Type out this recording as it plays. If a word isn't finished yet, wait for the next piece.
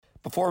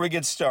Before we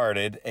get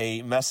started,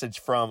 a message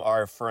from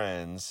our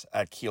friends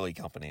at Keeley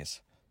Companies.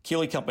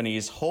 Keeley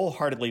Companies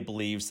wholeheartedly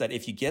believes that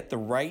if you get the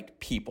right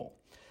people,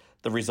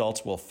 the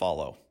results will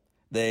follow.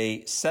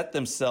 They set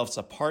themselves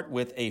apart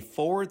with a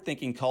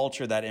forward-thinking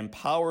culture that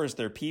empowers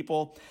their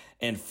people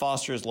and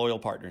fosters loyal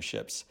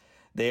partnerships.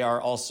 They are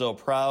also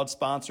proud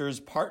sponsors,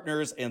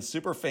 partners, and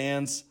super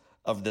fans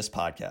of this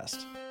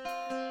podcast.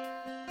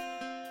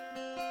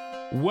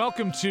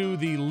 Welcome to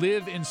the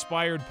Live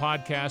Inspired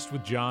podcast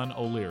with John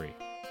O'Leary.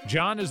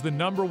 John is the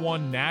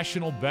 #1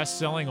 national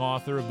best-selling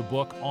author of the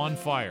book On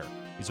Fire.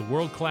 He's a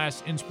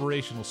world-class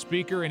inspirational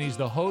speaker, and he's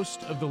the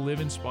host of the Live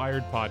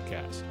Inspired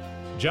podcast.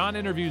 John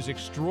interviews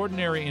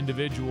extraordinary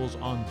individuals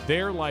on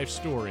their life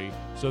story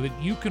so that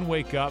you can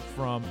wake up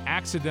from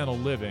accidental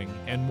living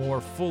and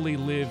more fully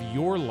live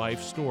your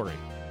life story.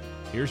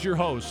 Here's your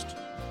host,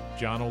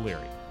 John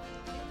O'Leary.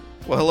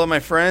 Well, hello,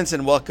 my friends,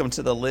 and welcome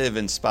to the Live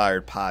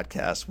Inspired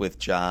podcast with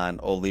John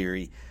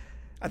O'Leary.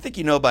 I think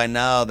you know by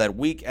now that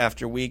week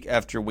after week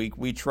after week,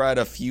 we try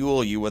to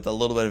fuel you with a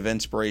little bit of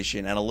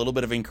inspiration and a little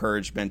bit of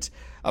encouragement,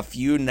 a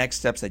few next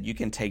steps that you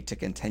can take to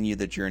continue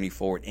the journey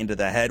forward into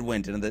the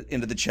headwind,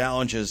 into the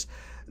challenges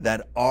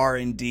that are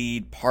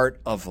indeed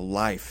part of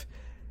life.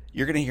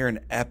 You're going to hear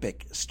an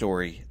epic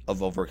story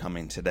of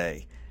overcoming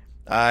today.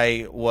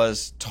 I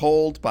was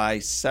told by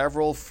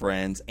several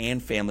friends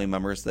and family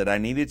members that I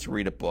needed to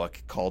read a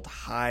book called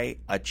High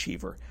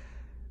Achiever.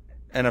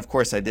 And of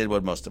course, I did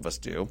what most of us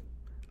do.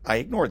 I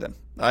ignored them.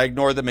 I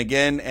ignored them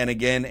again and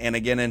again and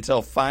again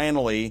until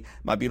finally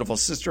my beautiful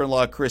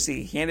sister-in-law,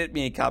 Chrissy, handed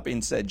me a copy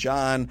and said,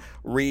 John,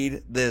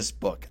 read this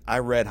book. I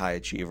read High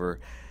Achiever,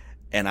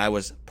 and I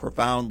was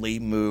profoundly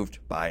moved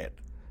by it.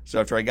 So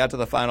after I got to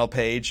the final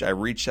page, I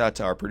reached out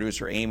to our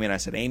producer, Amy, and I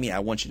said, Amy, I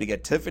want you to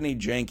get Tiffany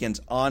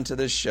Jenkins onto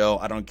this show.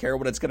 I don't care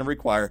what it's going to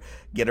require.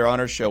 Get her on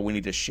our show. We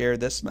need to share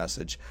this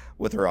message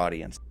with her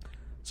audience.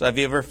 So have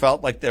you ever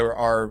felt like there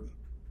are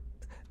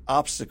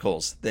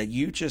obstacles that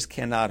you just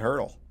cannot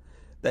hurdle?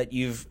 That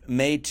you've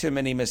made too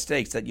many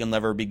mistakes that you'll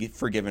never be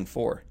forgiven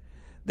for,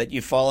 that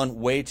you've fallen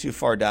way too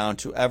far down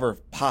to ever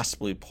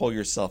possibly pull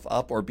yourself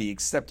up or be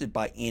accepted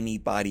by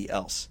anybody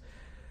else?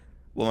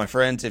 Well, my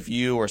friends, if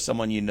you or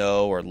someone you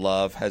know or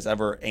love has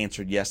ever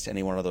answered yes to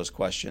any one of those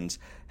questions,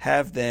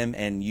 have them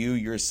and you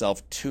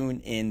yourself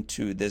tune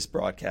into this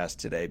broadcast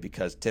today,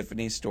 because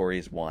Tiffany's story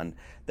is one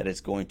that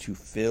is going to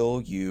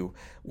fill you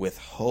with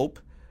hope,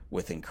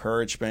 with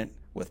encouragement,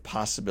 with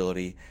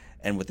possibility,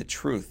 and with the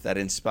truth that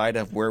in spite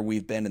of where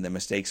we've been and the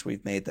mistakes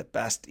we've made, the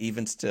best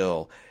even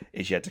still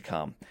is yet to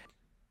come.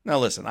 Now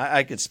listen,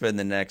 I could spend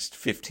the next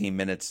 15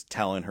 minutes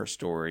telling her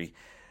story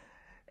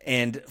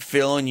and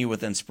filling you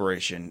with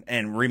inspiration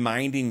and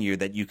reminding you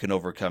that you can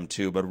overcome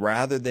too. But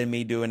rather than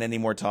me doing any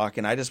more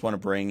talking, I just want to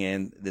bring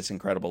in this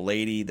incredible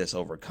lady, this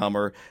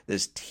overcomer,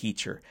 this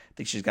teacher. I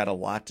think she's got a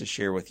lot to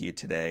share with you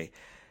today.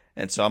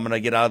 And so I'm going to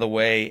get out of the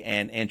way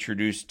and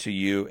introduce to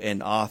you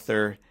an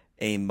author,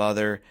 a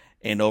mother,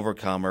 an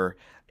overcomer,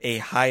 a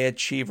high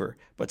achiever,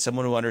 but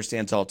someone who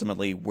understands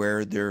ultimately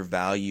where their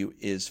value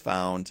is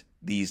found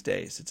these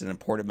days. It's an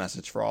important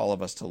message for all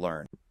of us to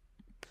learn.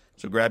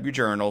 So grab your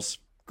journals,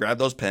 grab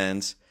those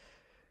pens,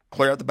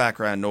 clear out the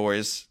background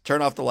noise,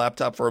 turn off the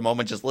laptop for a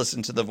moment, just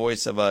listen to the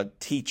voice of a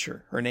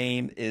teacher. Her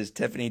name is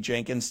Tiffany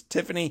Jenkins.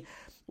 Tiffany,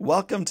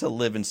 welcome to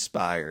Live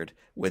Inspired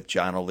with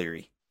John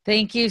O'Leary.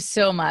 Thank you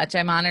so much.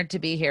 I'm honored to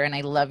be here, and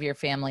I love your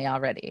family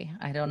already.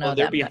 I don't know. Well,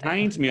 they're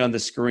behind me on the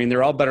screen.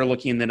 They're all better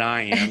looking than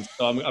I am.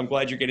 So I'm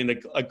glad you're getting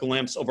a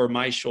glimpse over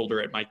my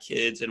shoulder at my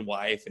kids and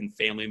wife and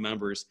family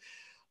members.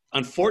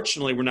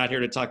 Unfortunately, we're not here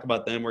to talk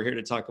about them. We're here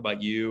to talk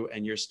about you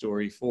and your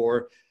story.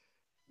 For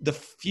the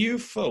few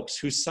folks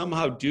who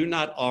somehow do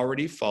not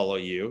already follow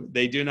you,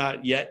 they do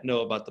not yet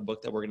know about the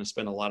book that we're going to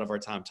spend a lot of our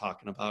time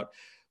talking about.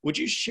 Would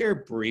you share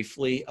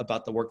briefly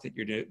about the work that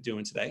you're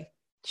doing today?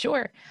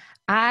 Sure.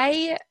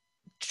 I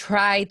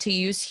try to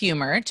use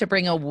humor to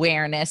bring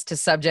awareness to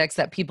subjects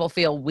that people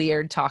feel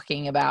weird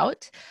talking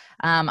about.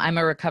 I'm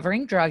a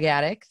recovering drug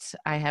addict.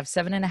 I have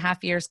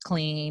 7.5 years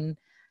clean,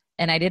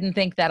 and I didn't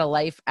think that a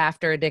life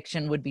after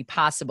addiction would be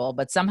possible,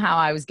 but somehow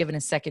I was given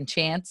a second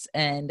chance,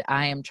 and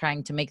I am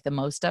trying to make the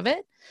most of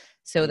it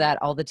so that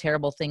all the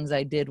terrible things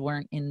I did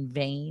weren't in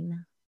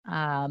vain.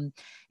 And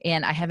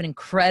I have an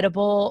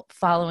incredible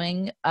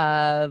following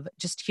of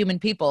just human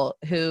people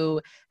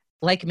who,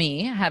 like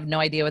me, have no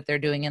idea what they're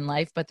doing in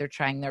life, but they're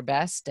trying their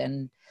best.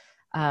 And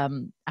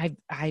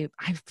I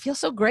feel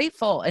so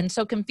grateful and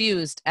so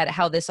confused at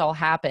how this all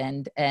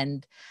happened.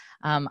 And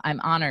I'm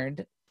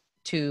honored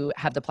to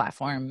have the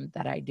platform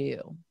that I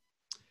do.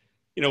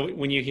 You know,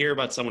 when you hear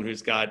about someone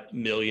who's got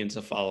millions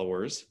of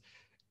followers,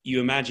 you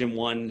imagine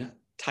one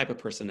type of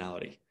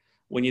personality.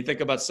 When you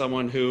think about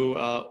someone who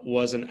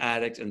was an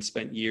addict and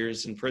spent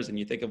years in prison,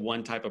 you think of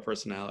one type of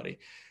personality.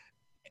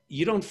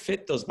 You don't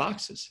fit those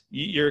boxes.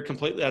 You're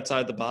completely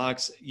outside the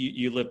box.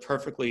 You live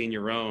perfectly in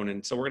your own.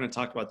 And so we're going to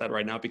talk about that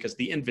right now, because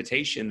the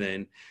invitation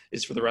then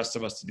is for the rest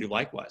of us to do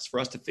likewise, for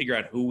us to figure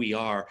out who we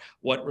are,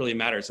 what really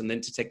matters, and then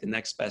to take the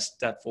next best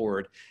step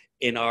forward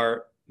in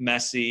our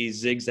messy,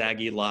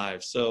 zigzaggy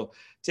lives. So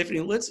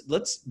Tiffany,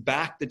 let's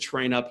back the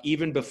train up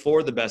even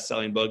before the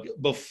best-selling book,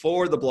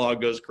 before the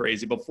blog goes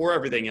crazy, before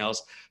everything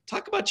else.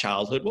 Talk about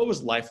childhood. What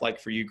was life like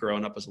for you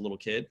growing up as a little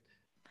kid?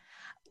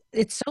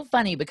 It's so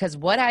funny because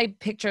what I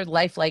pictured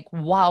life like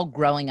while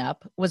growing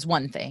up was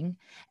one thing.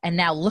 And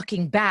now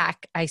looking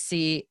back, I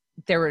see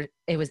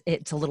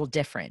it's a little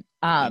different.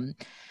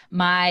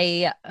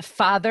 My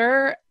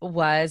father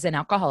was an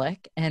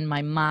alcoholic and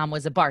my mom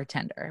was a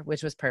bartender,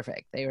 which was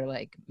perfect. They were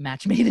like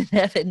match made in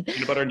heaven.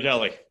 Peanut butter and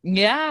jelly.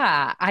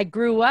 Yeah. I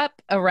grew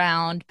up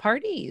around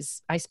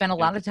parties. I spent a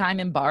lot of time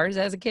in bars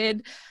as a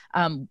kid.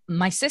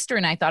 My sister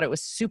and I thought it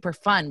was super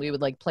fun. We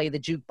would like play the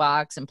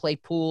jukebox and play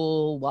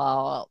pool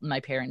while my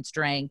parents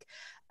drank.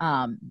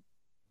 And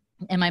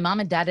my mom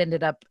and dad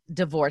ended up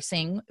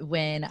divorcing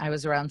when I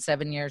was around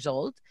 7 years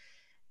old.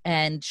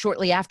 And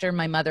shortly after,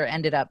 my mother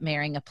ended up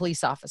marrying a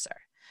police officer,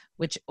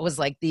 which was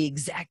like the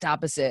exact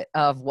opposite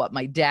of what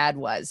my dad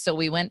was. So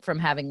we went from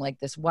having like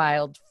this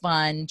wild,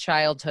 fun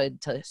childhood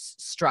to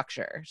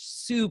structure,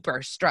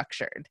 super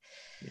structured,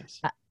 Yes.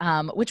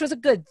 Which was a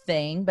good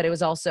thing. But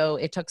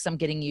it took some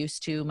getting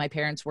used to. My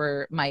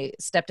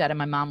stepdad and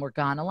my mom were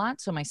gone a lot.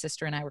 So my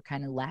sister and I were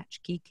kind of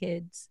latchkey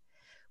kids.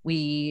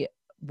 We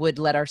would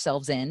let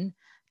ourselves in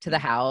to the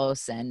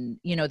house and,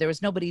 there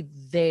was nobody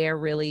there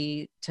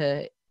really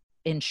to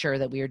ensure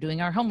that we were doing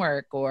our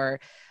homework or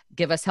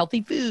give us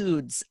healthy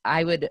foods.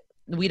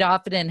 We'd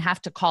often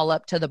have to call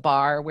up to the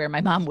bar where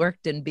my mom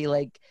worked and be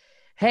like,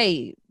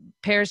 hey,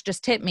 Pears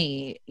just hit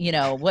me,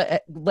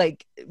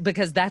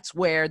 because that's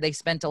where they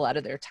spent a lot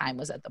of their time,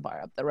 was at the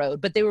bar up the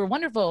road. But they were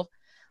wonderful.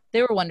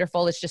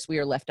 It's just, we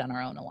were left on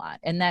our own a lot.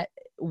 And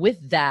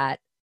with that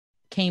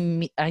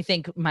came, I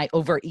think, my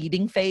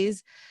overeating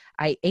phase.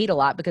 I ate a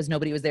lot because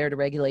nobody was there to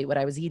regulate what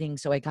I was eating.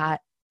 So I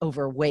got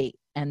overweight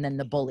and then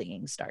the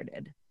bullying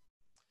started.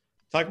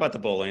 Talk about the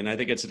bullying. I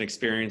think it's an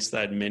experience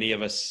that many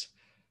of us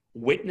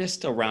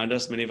witnessed around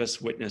us. Many of us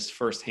witnessed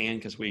firsthand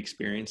because we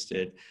experienced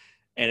it.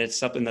 And it's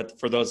something that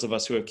for those of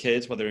us who have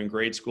kids, whether in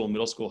grade school,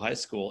 middle school, high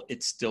school,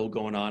 it's still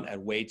going on at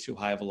way too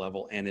high of a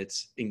level. And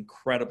it's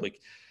incredibly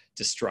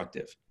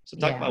destructive. So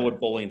talk about what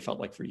bullying felt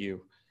like for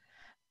you.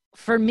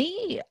 For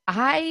me,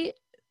 I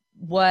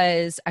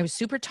was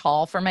super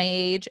tall for my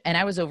age and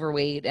I was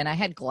overweight and I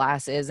had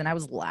glasses and I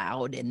was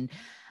loud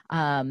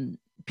and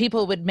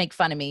people would make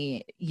fun of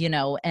me,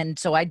 and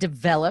so I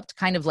developed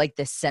kind of like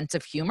this sense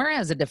of humor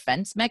as a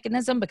defense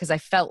mechanism because I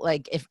felt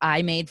like if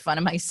I made fun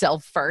of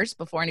myself first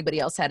before anybody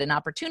else had an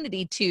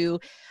opportunity to,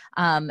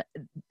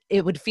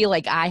 it would feel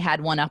like I had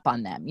one up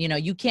on them.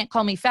 You can't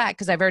call me fat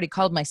because I've already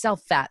called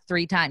myself fat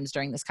 3 times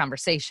during this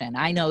conversation.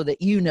 I know that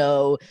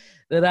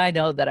I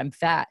know that I'm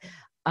fat.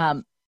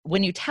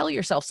 When you tell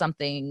yourself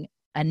something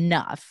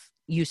enough,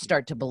 you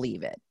start to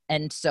believe it.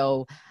 And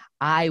so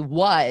I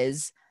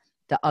was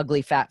the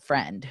ugly fat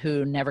friend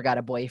who never got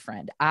a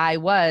boyfriend. I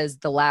was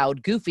the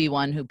loud, goofy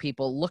one who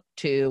people looked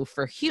to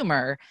for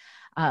humor.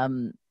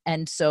 And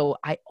so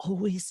I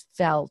always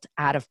felt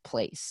out of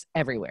place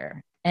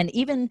everywhere. And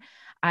even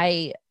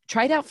I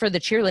tried out for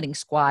the cheerleading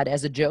squad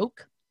as a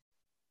joke.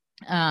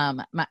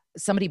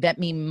 Somebody bet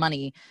me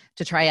money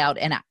to try out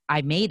and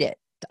I made it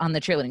on the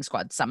cheerleading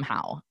squad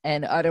somehow.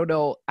 And I don't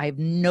know, I have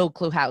no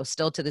clue how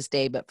still to this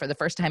day, but for the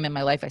first time in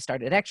my life, I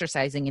started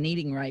exercising and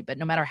eating right. But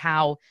no matter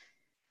how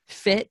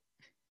fit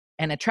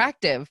and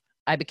attractive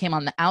I became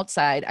on the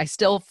outside, I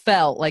still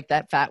felt like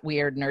that fat,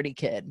 weird, nerdy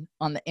kid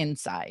on the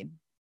inside.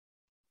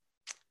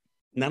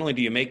 Not only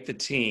do you make the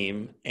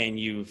team and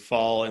you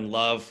fall in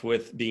love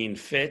with being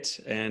fit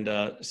and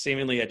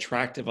seemingly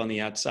attractive on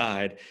the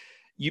outside,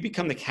 you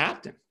become the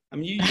captain. I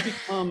mean, you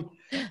become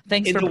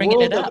Thanks for bringing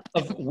it up.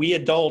 Of we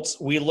adults,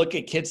 we look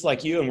at kids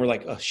like you and we're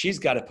like, oh, she's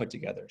got it put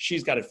together.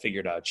 She's got it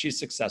figured out. She's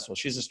successful.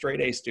 She's a straight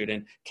A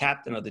student,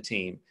 captain of the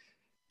team.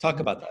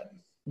 Talk about that.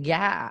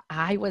 Yeah,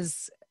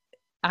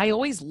 I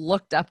always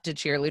looked up to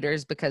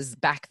cheerleaders because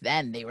back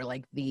then they were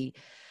like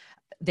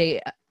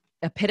they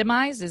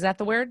epitomize. Is that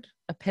the word?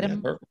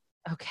 Epitome.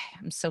 Yeah, okay.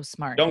 I'm so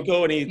smart. Don't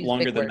go any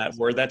longer than that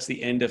word. That's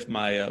the end of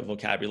my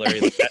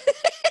vocabulary.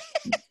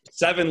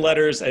 7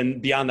 letters and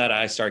beyond that,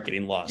 I start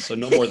getting lost. So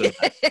no more than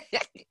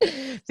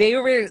that. They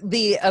were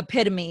the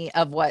epitome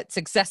of what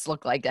success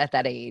looked like at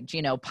that age,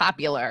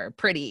 popular,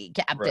 pretty,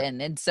 captain.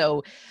 Right. And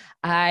so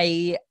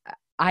I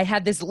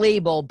had this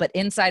label, but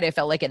inside I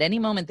felt like at any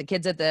moment the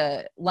kids at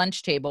the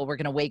lunch table were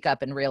going to wake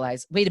up and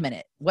realize, wait a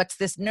minute, what's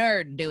this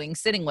nerd doing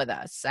sitting with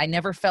us? I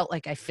never felt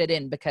like I fit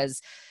in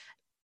because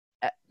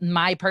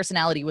my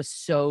personality was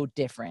so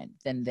different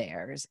than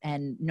theirs.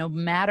 And no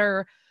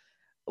matter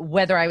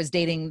whether I was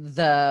dating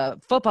the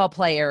football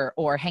player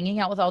or hanging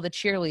out with all the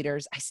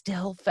cheerleaders, I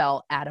still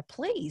felt out of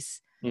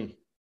place.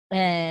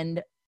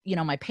 And,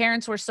 my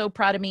parents were so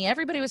proud of me.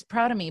 Everybody was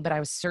proud of me, but I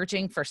was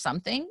searching for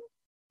something.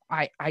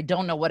 I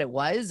don't know what it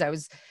was.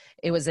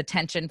 It was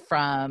attention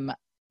from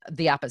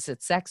the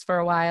opposite sex for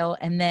a while.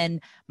 And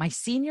then my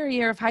senior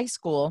year of high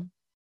school,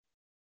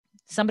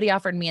 somebody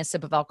offered me a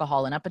sip of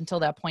alcohol. And up until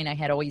that point, I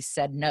had always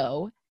said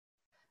no.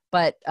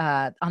 But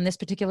on this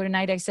particular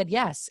night, I said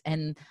yes.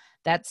 And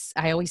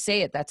I always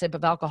say it, that sip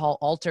of alcohol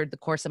altered the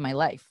course of my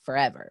life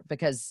forever,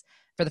 because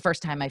for the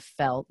first time I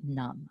felt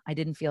numb. I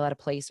didn't feel out of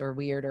place or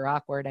weird or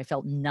awkward. I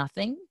felt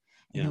nothing,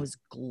 and Yeah. it was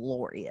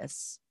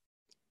glorious.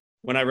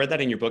 When I read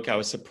that in your book, I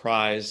was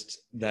surprised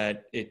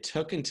that it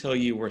took until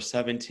you were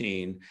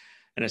 17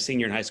 and a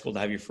senior in high school to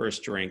have your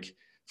first drink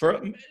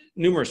for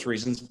numerous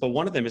reasons. But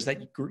one of them is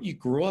that you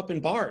grew up in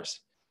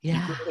bars. You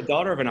Yeah. grew up a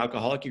daughter of an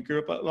alcoholic. You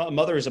grew up, a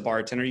mother is a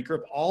bartender. You grew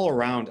up all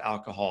around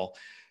alcohol.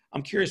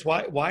 I'm curious,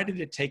 why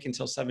did it take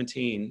until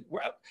 17?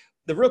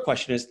 The real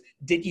question is,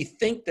 did you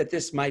think that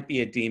this might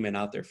be a demon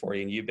out there for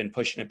you and you've been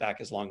pushing it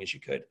back as long as you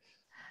could?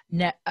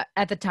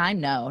 At the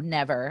time, no,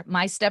 never.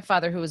 My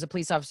stepfather, who was a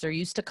police officer,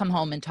 used to come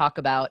home and talk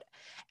about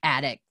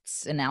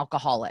addicts and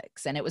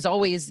alcoholics. And it was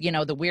always,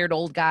 the weird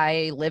old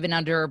guy living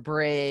under a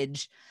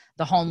bridge,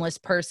 the homeless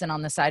person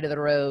on the side of the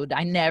road.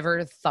 I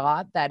never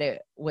thought that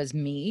it was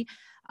me.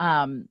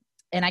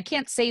 And I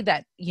can't say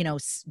that,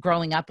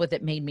 growing up with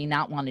it made me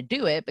not want to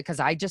do it, because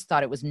I just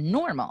thought it was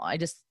normal.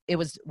 It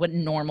was what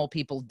normal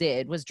people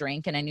did, was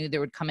drink. And I knew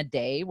there would come a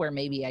day where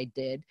maybe I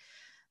did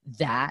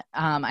that.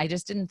 I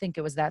just didn't think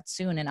it was that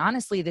soon. And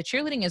honestly, the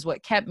cheerleading is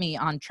what kept me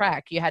on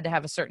track. You had to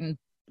have a certain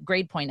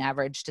grade point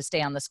average to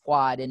stay on the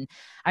squad. And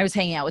I was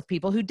hanging out with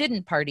people who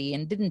didn't party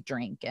and didn't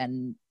drink.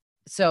 And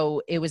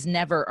so it was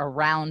never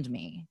around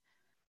me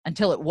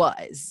until it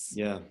was.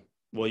 Yeah.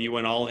 Well, you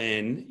went all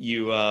in.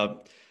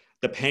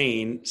 The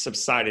pain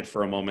subsided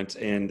for a moment,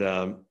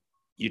 and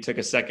you took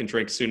a second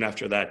drink soon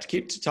after that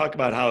to talk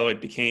about how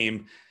it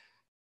became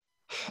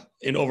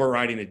an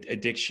overriding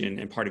addiction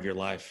and part of your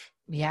life.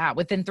 Yeah.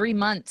 Within 3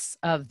 months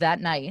of that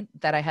night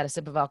that I had a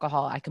sip of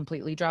alcohol, I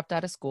completely dropped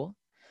out of school.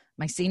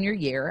 My senior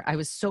year, I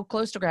was so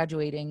close to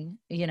graduating,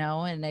 and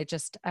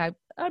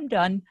I'm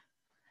done,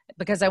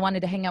 because I wanted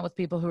to hang out with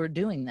people who were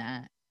doing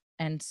that.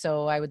 And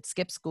so I would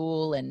skip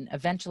school, and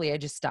eventually I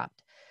just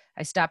stopped.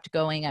 I stopped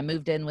going. I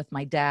moved in with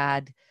my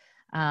dad,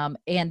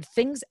 and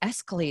things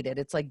escalated.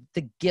 It's like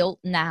the guilt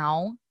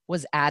now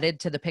was added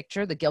to the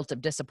picture, the guilt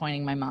of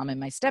disappointing my mom and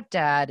my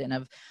stepdad, and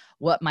of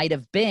what might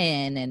have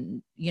been.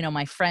 And,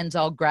 my friends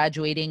all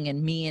graduating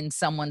and me in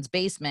someone's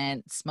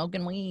basement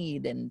smoking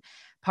weed and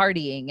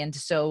partying. And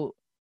so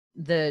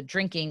the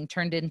drinking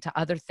turned into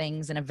other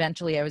things. And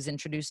eventually I was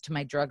introduced to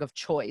my drug of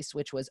choice,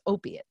 which was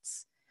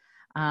opiates,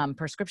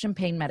 prescription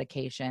pain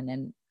medication.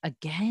 And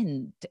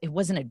again, it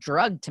wasn't a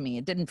drug to me.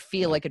 It didn't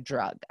feel like a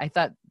drug. I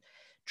thought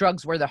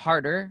drugs were the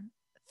harder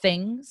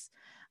things.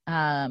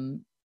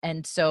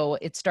 And so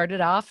it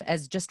started off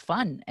as just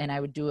fun, and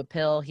I would do a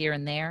pill here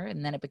and there,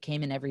 and then it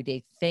became an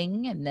everyday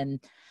thing. And then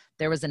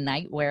there was a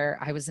night where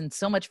I was in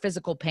so much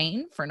physical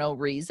pain for no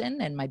reason.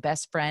 And my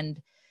best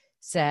friend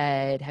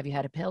said, "Have you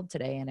had a pill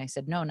today?" And I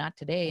said, "No, not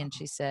today." And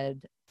she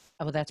said,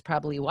 "Oh, well, that's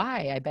probably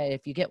why. I bet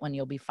if you get one,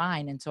 you'll be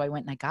fine." And so I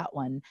went and I got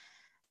one,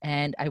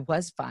 and I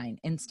was fine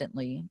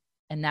instantly.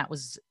 And that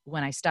was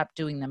when I stopped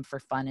doing them for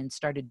fun and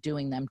started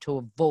doing them to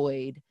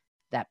avoid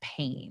that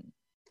pain,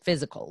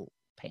 physical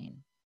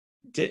pain.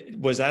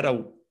 Was that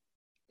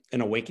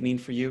an awakening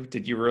for you?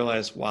 Did you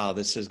realize, wow,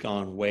 this has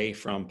gone way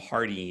from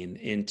partying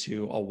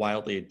into a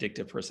wildly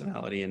addictive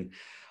personality and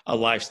a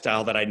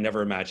lifestyle that I'd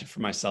never imagined for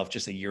myself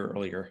just a year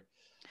earlier?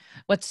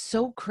 What's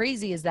so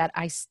crazy is that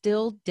I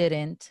still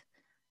didn't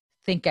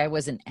think I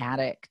was an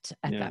addict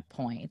at that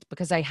point,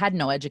 because I had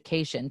no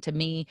education. To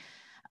me,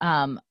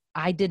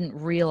 I didn't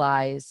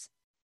realize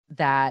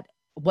that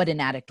what an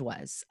addict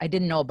was. I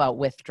didn't know about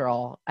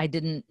withdrawal. I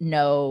didn't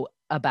know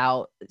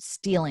about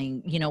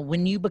stealing.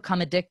 When you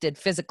become addicted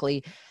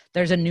physically,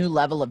 there's a new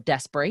level of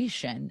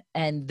desperation,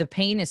 and the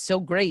pain is so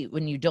great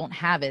when you don't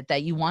have it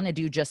that you want to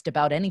do just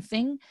about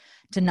anything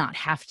to not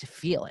have to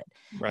feel it.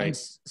 Right. And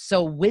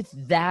so with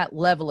that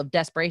level of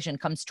desperation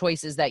comes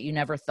choices that you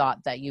never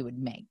thought that you would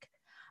make.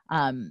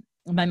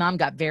 My mom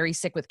got very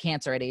sick with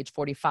cancer at age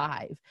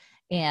 45,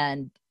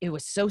 and it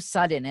was so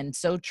sudden and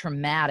so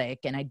traumatic,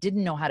 and I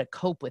didn't know how to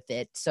cope with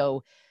it.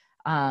 So,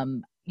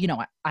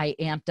 I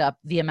amped up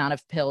the amount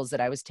of pills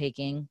that I was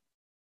taking.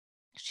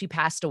 She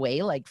passed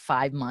away like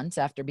 5 months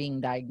after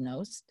being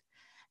diagnosed,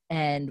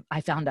 and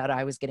I found out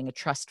I was getting a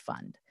trust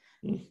fund.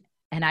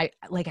 And I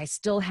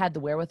still had the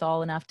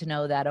wherewithal enough to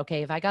know that,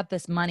 okay, if I got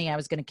this money, I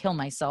was going to kill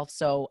myself.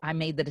 So I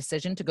made the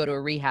decision to go to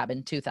a rehab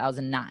in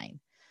 2009.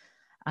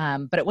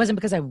 But it wasn't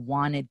because I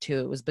wanted to.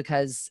 It was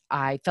because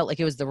I felt like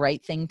it was the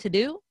right thing to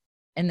do.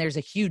 And there's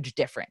a huge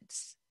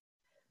difference.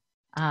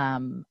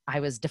 I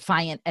was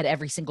defiant at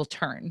every single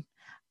turn.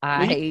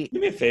 Do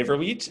me a favor,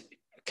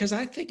 because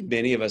I think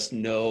many of us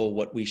know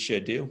what we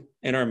should do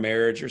in our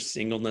marriage or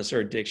singleness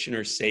or addiction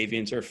or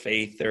savings or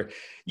faith, or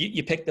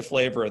you pick the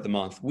flavor of the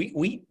month.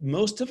 We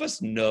most of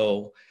us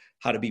know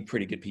how to be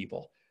pretty good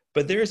people,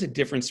 but there's a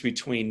difference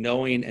between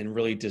knowing and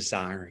really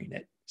desiring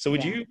it. So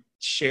would you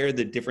share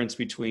the difference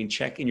between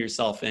checking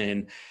yourself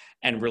in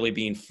and really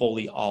being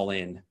fully all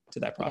in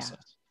to that process?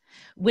 Yeah.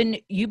 When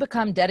you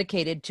become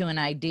dedicated to an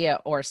idea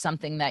or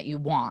something that you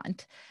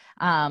want,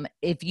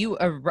 if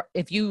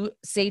you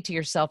say to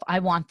yourself, I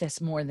want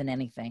this more than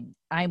anything,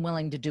 I'm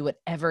willing to do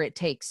whatever it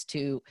takes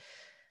to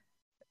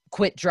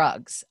quit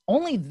drugs.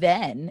 Only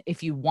then,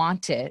 if you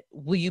want it,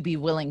 will you be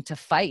willing to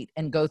fight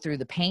and go through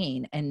the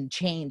pain and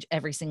change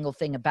every single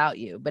thing about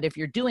you. But if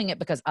you're doing it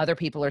because other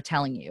people are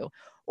telling you,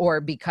 or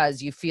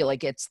because you feel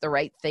like it's the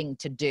right thing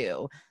to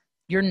do,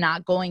 you're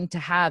not going to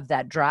have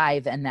that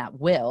drive and that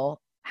will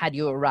had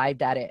you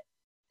arrived at it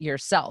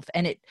yourself.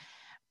 And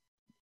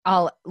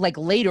I'll like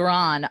later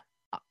on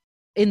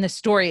in the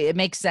story, it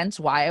makes sense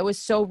why I was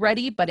so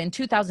ready. But in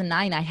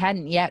 2009, I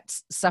hadn't yet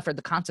suffered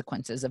the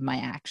consequences of my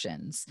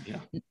actions. Yeah.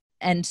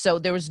 And so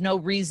there was no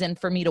reason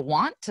for me to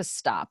want to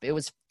stop. It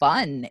was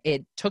fun.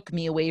 It took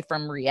me away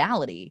from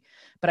reality.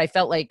 But I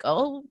felt like,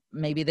 oh,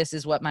 maybe this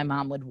is what my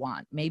mom would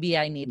want. Maybe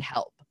I need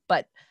help.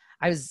 But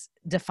I was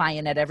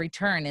defiant at every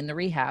turn in the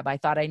rehab. I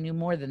thought I knew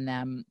more than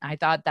them. I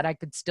thought that I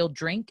could still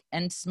drink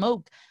and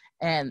smoke,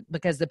 and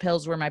because the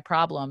pills were my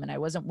problem, and I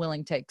wasn't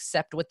willing to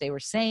accept what they were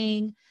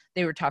saying.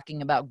 They were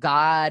talking about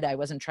God. I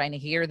wasn't trying to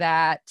hear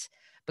that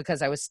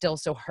because I was still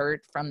so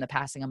hurt from the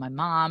passing of my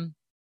mom.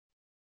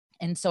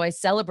 And so I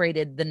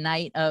celebrated the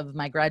night of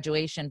my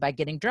graduation by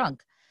getting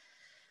drunk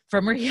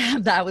from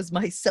rehab. That was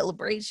my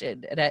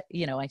celebration. And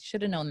I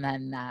should have known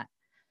then that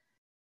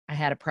I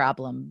had a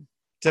problem.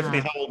 Tiffany,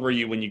 how old were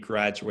you when you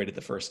graduated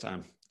the first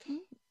time?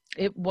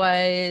 It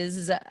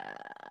was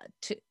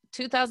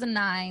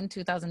 2009,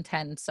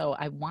 2010. So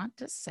I want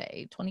to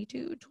say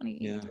 22,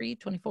 23,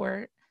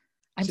 24.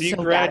 So you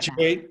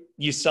graduate,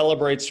 you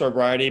celebrate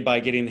sobriety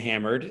by getting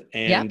hammered.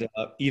 And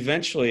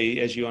eventually,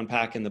 as you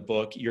unpack in the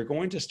book, you're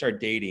going to start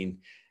dating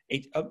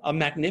a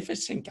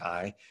magnificent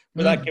guy.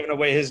 Without giving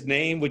away his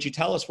name, would you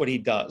tell us what he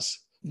does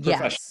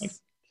professionally?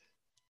 Yes.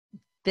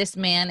 This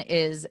man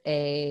is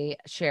a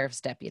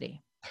sheriff's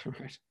deputy.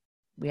 Right.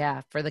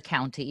 Yeah, for the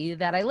county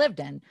that I lived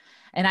in.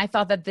 And I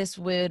thought that this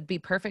would be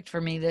perfect for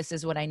me. This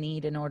is what I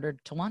need in order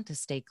to want to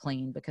stay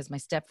clean, because my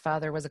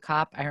stepfather was a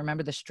cop. I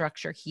remember the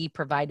structure he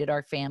provided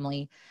our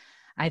family.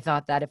 I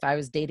thought that if I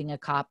was dating a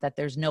cop, that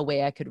there's no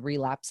way I could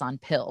relapse on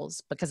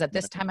pills, because at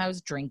this time I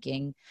was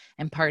drinking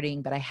and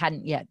partying, but I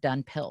hadn't yet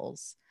done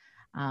pills.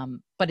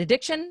 But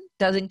addiction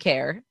doesn't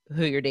care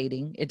who you're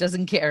dating. It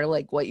doesn't care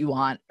like what you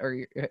want,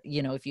 or,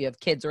 if you have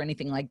kids or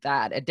anything like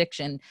that.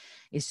 Addiction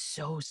is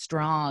so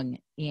strong.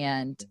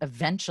 And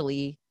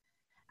eventually,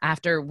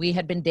 after we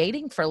had been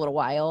dating for a little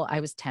while,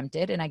 I was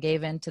tempted and I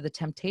gave in to the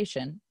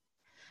temptation.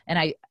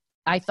 And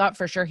I thought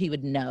for sure he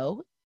would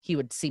know. He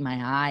would see my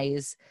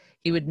eyes.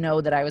 He would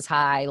know that I was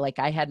high. Like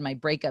I had my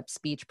breakup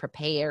speech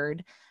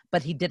prepared,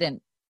 but he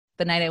didn't.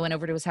 The night I went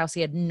over to his house,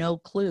 he had no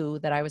clue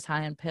that I was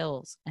high on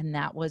pills. And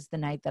that was the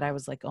night that I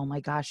was like, oh my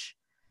gosh,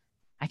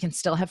 I can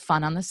still have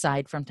fun on the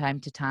side from time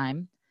to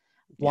time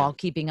while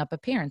keeping up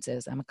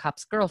appearances. I'm a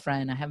cop's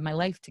girlfriend. I have my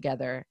life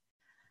together.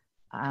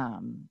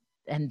 And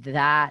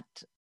that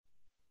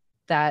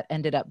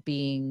ended up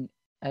being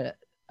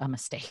a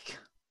mistake,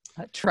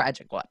 a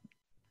tragic one.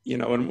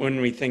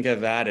 When we think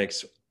of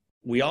addicts,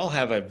 we all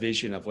have a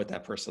vision of what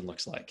that person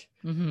looks like.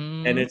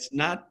 Mm-hmm. And it's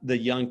not the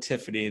young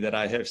Tiffany that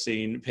I have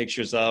seen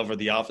pictures of, or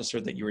the officer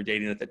that you were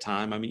dating at the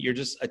time. I mean, you're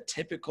just a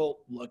typical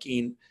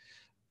looking,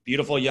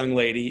 beautiful young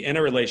lady in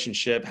a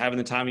relationship, having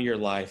the time of your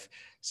life,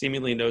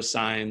 seemingly no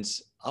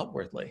signs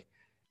outwardly.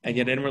 And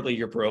yet inwardly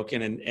you're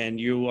broken, and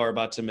you are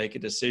about to make a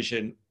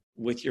decision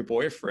with your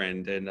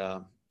boyfriend, and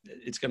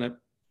it's going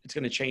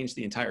to change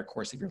the entire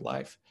course of your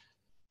life.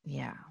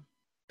 Yeah,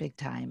 big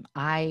time.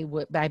 I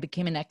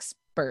became an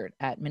expert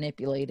at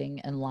manipulating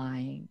and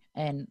lying,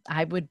 and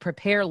I would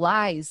prepare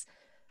lies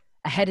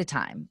ahead of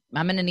time.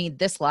 I'm going to need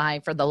this lie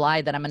for the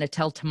lie that I'm going to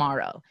tell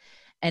tomorrow.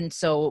 And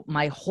so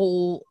my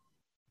whole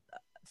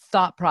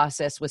thought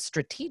process was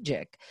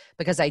strategic,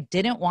 because I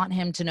didn't want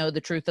him to know the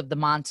truth of the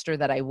monster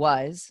that I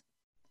was,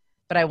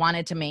 but I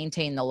wanted to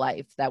maintain the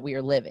life that we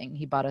are living.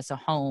 He bought us a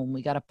home.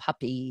 We got a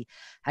puppy.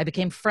 I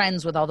became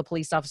friends with all the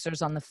police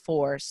officers on the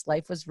force.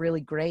 Life was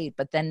really great.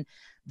 But then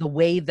the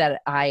way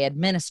that I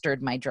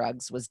administered my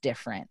drugs was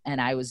different.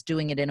 And I was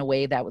doing it in a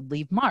way that would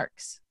leave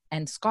marks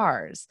and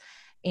scars.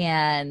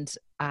 And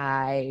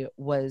I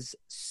was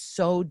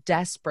so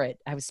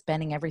desperate. I was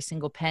spending every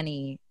single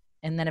penny.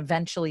 And then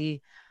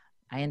eventually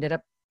I ended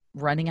up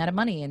running out of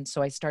money. And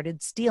so I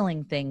started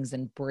stealing things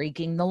and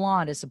breaking the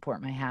law to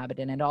support my habit.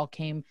 And it all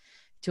came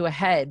to a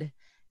head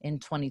in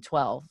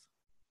 2012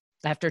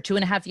 after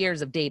 2.5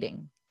 years of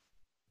dating.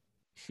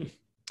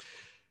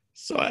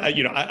 So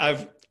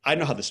I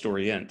know how the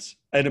story ends.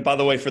 And by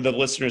the way, for the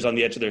listeners on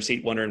the edge of their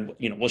seat wondering,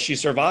 will she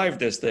survive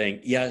this thing?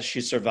 Yes, she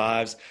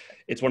survives.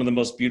 It's one of the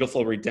most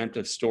beautiful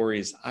redemptive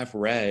stories I've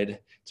read.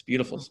 It's a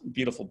beautiful,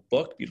 beautiful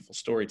book, beautiful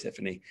story,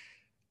 Tiffany.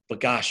 But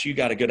gosh, you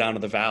got to go down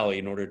to the valley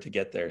in order to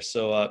get there.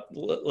 So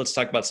let's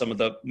talk about some of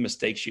the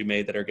mistakes you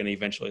made that are going to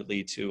eventually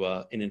lead to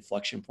an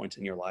inflection point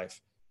in your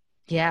life.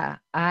 Yeah,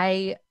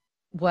 I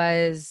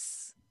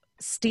was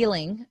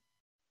stealing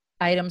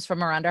items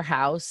from around our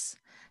house,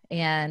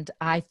 and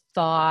I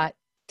thought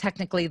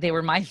technically they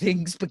were my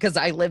things because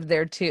I lived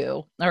there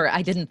too. Or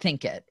I didn't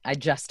think it. I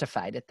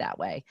justified it that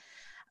way.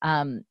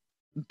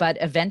 But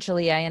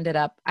eventually I ended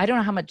up, I don't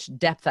know how much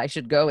depth I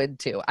should go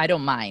into. I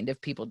don't mind if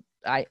people,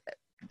 I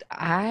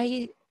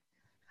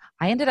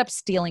I ended up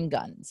stealing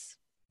guns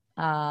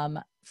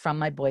from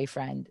my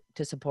boyfriend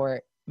to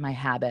support my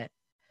habit,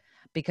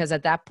 because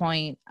at that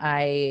point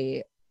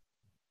I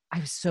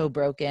was so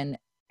broken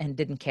and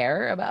didn't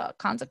care about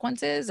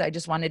consequences. I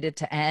just wanted it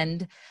to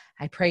end.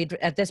 I prayed.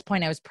 At this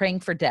point, I was praying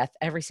for death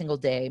every single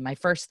day. My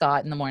first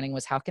thought in the morning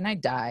was, how can I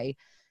die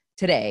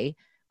today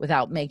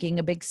without making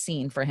a big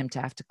scene for him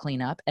to have to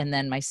clean up? And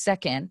then my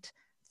second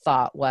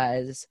thought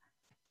was,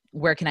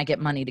 where can I get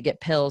money to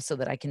get pills so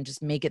that I can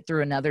just make it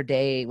through another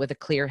day with a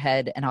clear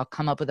head, and I'll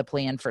come up with a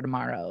plan for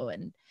tomorrow.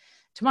 And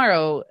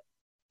tomorrow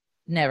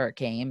never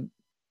came.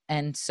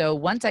 And so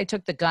once I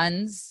took the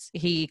guns,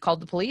 he called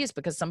the police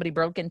because somebody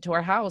broke into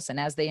our house. And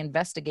as they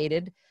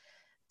investigated,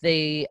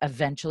 they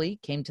eventually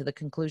came to the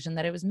conclusion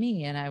that it was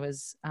me, and I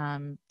was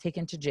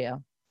taken to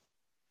jail.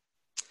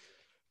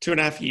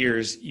 2.5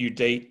 years, you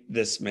date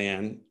this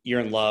man,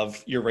 you're in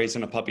love, you're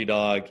raising a puppy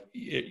dog,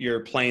 you're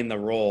playing the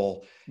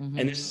role. Mm-hmm.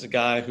 And this is a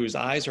guy whose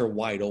eyes are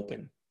wide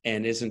open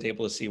and isn't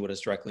able to see what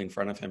is directly in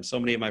front of him. So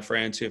many of my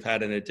friends who have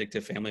had an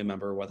addictive family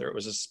member, whether it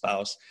was a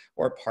spouse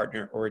or a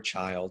partner or a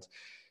child,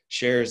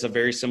 shares a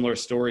very similar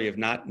story of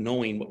not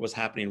knowing what was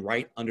happening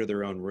right under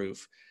their own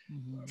roof.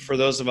 Mm-hmm. For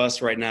those of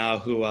us right now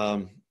who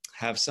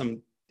have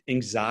some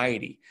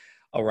anxiety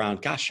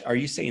around, gosh, are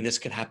you saying this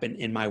could happen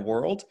in my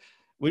world?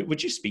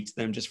 Would you speak to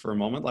them just for a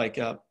moment? Like,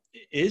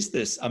 is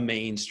this a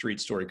Main Street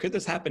story? Could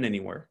this happen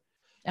anywhere?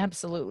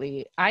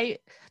 Absolutely.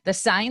 The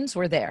signs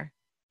were there.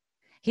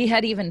 He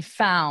had even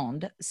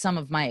found some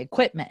of my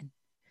equipment.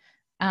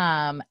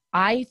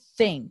 I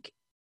think,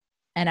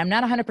 and I'm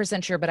not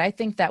 100% sure, but I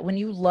think that when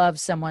you love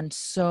someone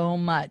so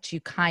much, you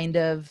kind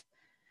of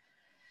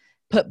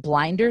put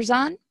blinders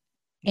on,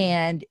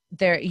 and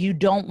you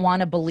don't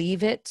want to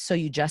believe it, so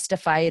you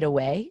justify it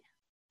away.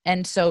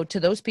 And so to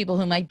those people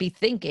who might be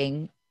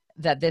thinking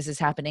that this is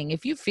happening,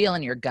 if you feel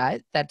in your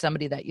gut that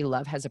somebody that you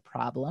love has a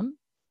problem,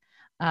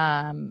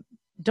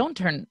 don't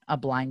turn a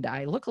blind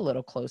eye. Look a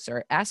little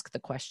closer. Ask the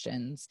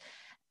questions.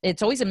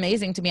 It's always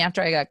amazing to me,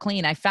 after I got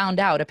clean, I found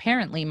out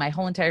apparently my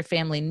whole entire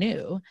family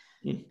knew,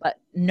 but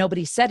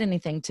nobody said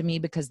anything to me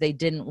because they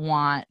didn't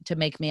want to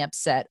make me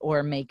upset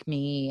or make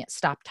me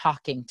stop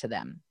talking to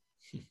them,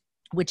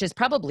 which is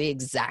probably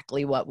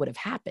exactly what would have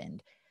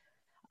happened.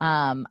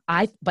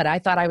 But I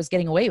thought I was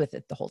getting away with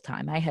it the whole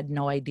time. I had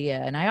no idea.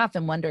 And I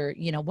often wonder,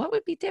 what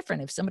would be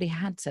different if somebody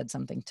had said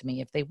something to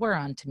me, if they were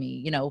on to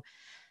me,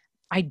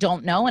 I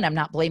don't know. And I'm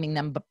not blaming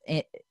them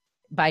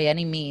by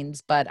any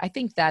means, but I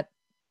think that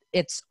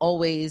it's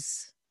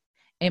always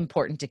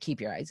important to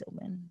keep your eyes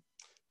open.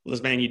 Well,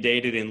 this man you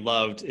dated and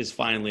loved is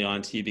finally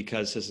on to you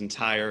because his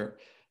entire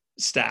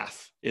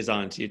staff is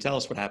on to you. Tell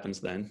us what happens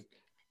then.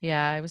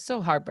 Yeah, it was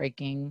so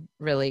heartbreaking,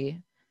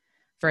 really.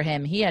 For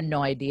him, he had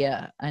no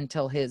idea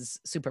until his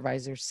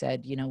supervisor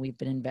said, we've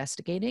been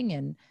investigating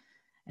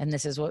and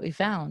this is what we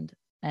found,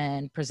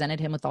 and presented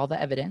him with all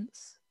the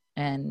evidence.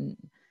 And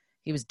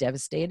he was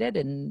devastated,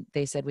 and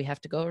they said, we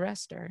have to go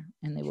arrest her.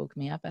 And they woke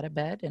me up out of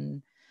bed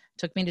and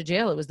took me to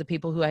jail. It was the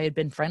people who I had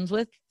been friends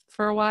with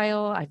for a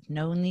while. I've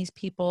known these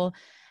people.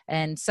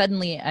 And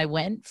suddenly I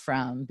went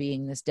from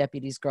being this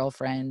deputy's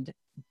girlfriend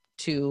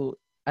to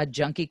a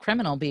junkie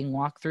criminal being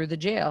walked through the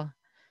jail.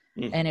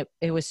 And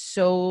it was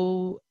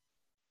so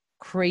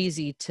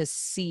crazy to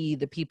see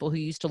the people who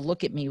used to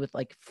look at me with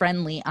like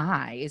friendly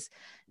eyes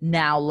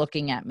now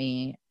looking at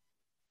me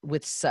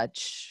with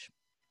such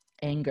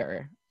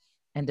anger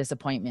and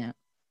disappointment.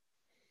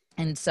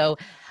 And so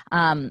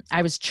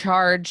I was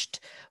charged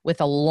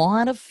with a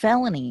lot of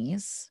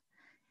felonies,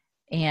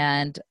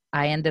 and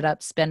I ended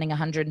up spending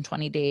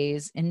 120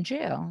 days in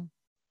jail.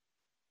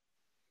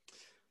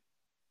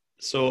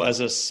 So as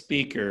a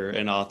speaker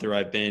and author,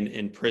 I've been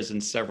in prison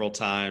several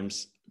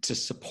times to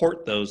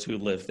support those who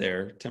live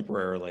there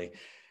temporarily.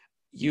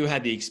 You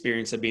had the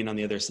experience of being on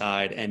the other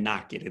side and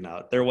not getting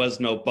out. There was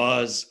no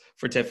buzz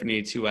for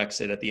Tiffany to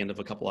exit at the end of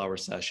a couple-hour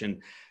session.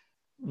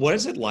 What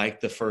is it like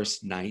the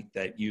first night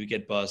that you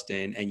get buzzed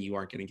in and you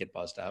aren't going to get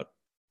buzzed out?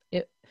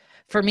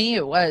 For me,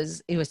 it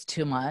was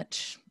too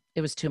much.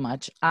 It was too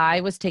much.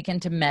 I was taken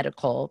to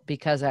medical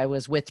because I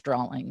was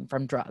withdrawing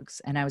from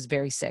drugs and I was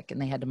very sick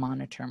and they had to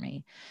monitor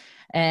me.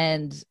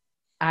 And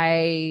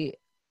I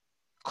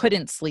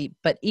couldn't sleep,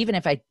 but even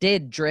if I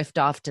did drift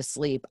off to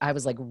sleep, I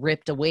was like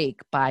ripped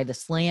awake by the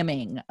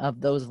slamming of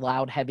those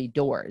loud, heavy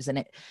doors.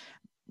 And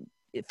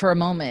for a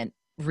moment,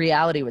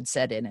 reality would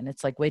set in, and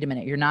it's like, wait a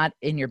minute, you're not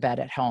in your bed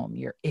at home.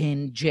 You're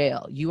in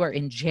jail. You are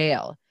in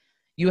jail.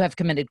 You have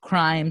committed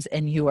crimes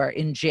and you are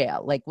in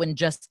jail. Like when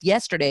just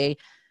yesterday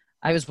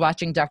I was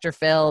watching Dr.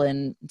 Phil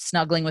and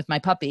snuggling with my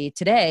puppy,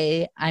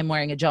 today I'm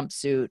wearing a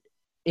jumpsuit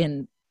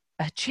in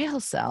a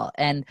jail cell.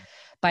 And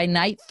by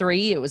night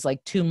 3, it was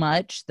like too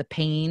much, the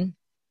pain,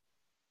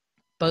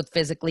 both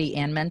physically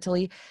and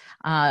mentally.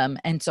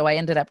 And so I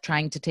ended up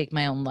trying to take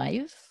my own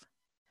life.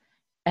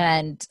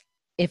 And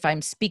if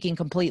I'm speaking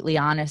completely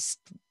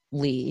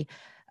honestly,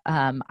 it's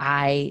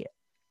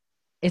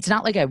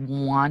not like I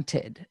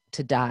wanted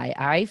to die.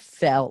 I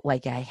felt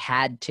like I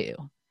had to.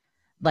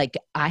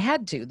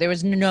 There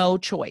was no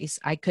choice.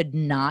 I could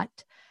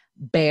not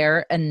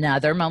bear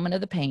another moment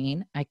of the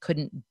pain. I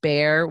couldn't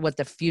bear what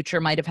the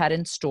future might have had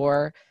in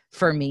store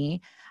for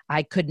me.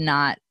 I could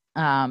not,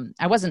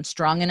 I wasn't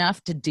strong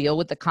enough to deal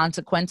with the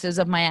consequences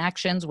of my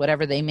actions,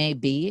 whatever they may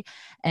be.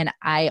 And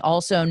I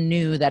also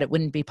knew that it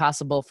wouldn't be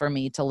possible for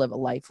me to live a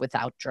life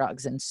without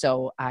drugs. And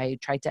so I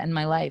tried to end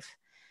my life.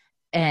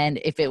 And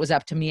if it was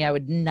up to me, I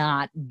would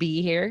not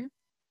be here.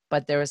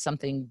 But there was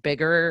something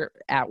bigger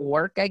at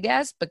work, I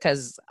guess,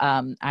 because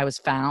I was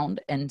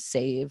found and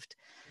saved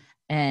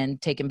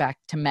and taken back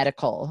to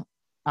medical,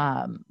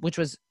 which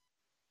was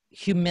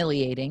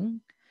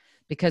humiliating,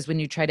 because when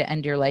you try to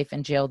end your life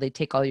in jail, they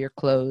take all your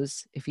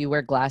clothes. If you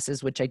wear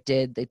glasses, which I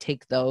did, they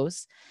take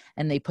those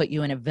and they put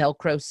you in a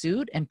Velcro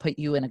suit and put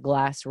you in a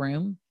glass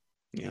room.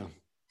 Yeah.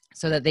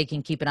 So that they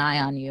can keep an eye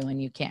on you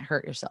and you can't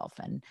hurt yourself.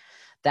 And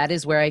that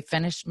is where I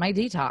finished my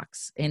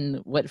detox,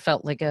 in what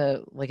felt like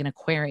an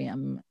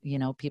aquarium, you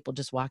know, people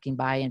just walking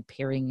by and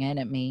peering in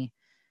at me,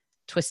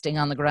 twisting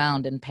on the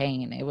ground in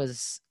pain. It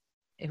was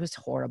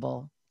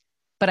horrible,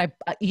 but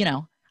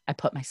I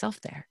put myself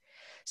there.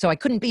 So I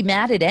couldn't be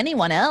mad at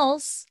anyone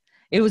else.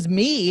 It was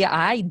me.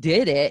 I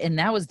did it. And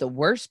that was the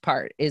worst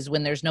part, is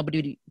when there's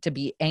nobody to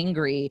be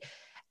angry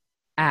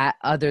at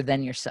other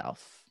than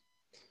yourself.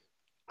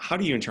 How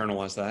do you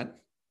internalize that?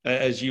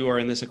 As you are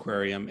in this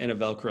aquarium in a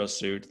Velcro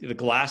suit, the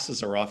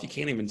glasses are off. You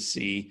can't even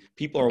see.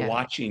 People are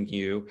watching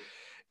you.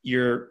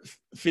 You're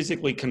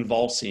physically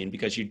convulsing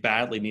because you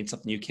badly need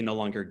something you can no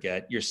longer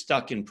get. You're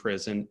stuck in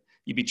prison.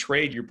 You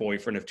betrayed your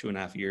boyfriend of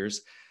 2.5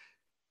 years.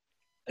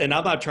 And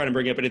I'm not trying to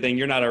bring up anything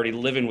you're not already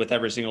living with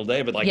every single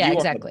day, but you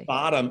are at the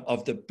bottom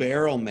of the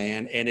barrel,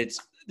 man. And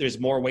there's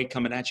more weight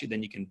coming at you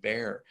than you can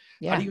bear.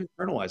 Yeah. How do you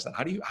internalize that?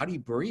 How do you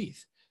breathe?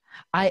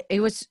 It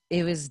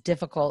was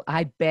difficult.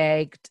 I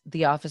begged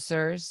the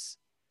officers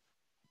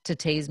to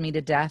tase me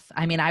to death.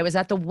 I mean, I was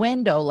at the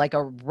window like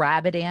a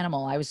rabid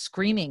animal. I was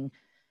screaming,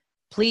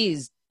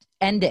 please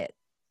end it.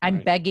 I'm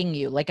begging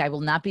you. Like, I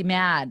will not be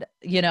mad,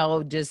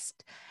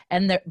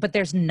 but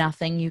there's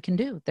nothing you can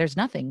do. There's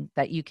nothing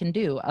that you can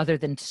do other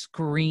than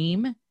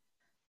scream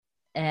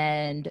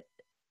and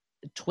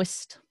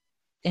twist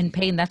in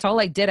pain. That's all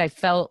I did. I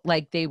felt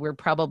like they were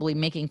probably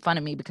making fun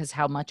of me because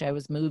how much I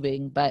was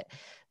moving. But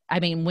I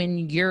mean, when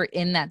you're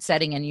in that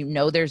setting and you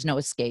know there's no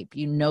escape,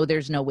 you know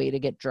there's no way to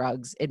get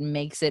drugs, it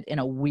makes it in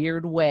a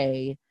weird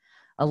way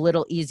a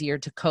little easier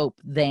to cope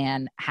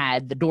than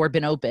had the door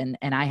been open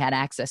and I had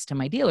access to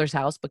my dealer's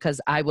house, because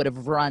I would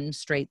have run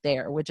straight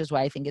there, which is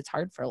why I think it's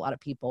hard for a lot of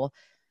people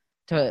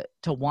to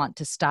want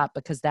to stop,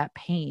 because that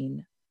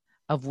pain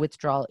of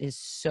withdrawal is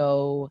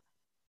so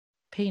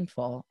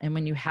painful. And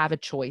when you have a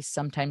choice,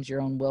 sometimes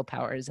your own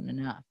willpower isn't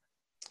enough.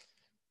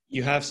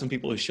 You have some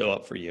people who show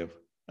up for you.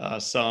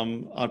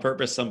 Some on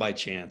purpose, some by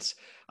chance.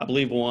 I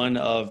believe one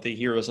of the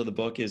heroes of the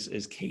book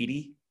is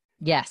Katie.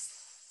 Yes.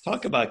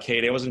 Talk about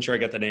Katie. I wasn't sure I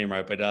got the name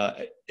right,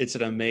 but it's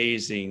an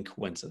amazing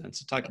coincidence.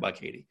 So talk about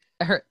Katie.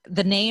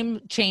 The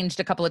name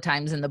changed a couple of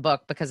times in the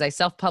book because I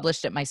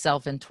self-published it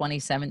myself in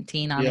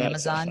 2017 on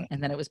Amazon,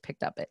 and then it was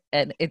picked up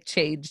and it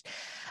changed.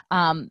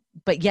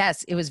 But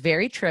yes, it was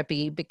very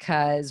trippy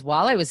because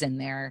while I was in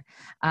there,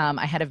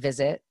 I had a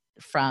visit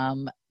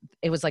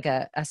it was like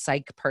a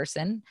psych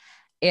person.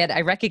 And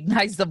I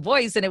recognized the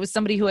voice, and it was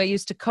somebody who I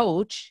used to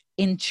coach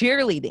in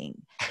cheerleading.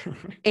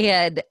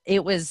 And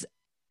it was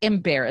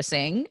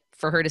embarrassing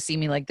for her to see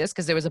me like this,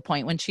 because there was a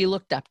point when she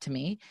looked up to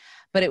me.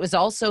 But it was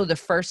also the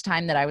first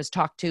time that I was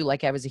talked to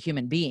like I was a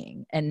human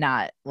being and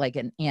not like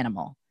an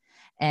animal.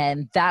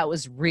 And that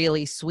was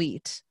really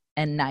sweet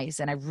and nice.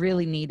 And I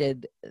really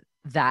needed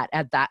that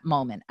at that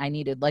moment. I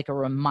needed like a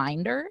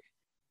reminder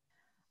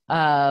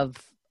of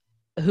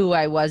who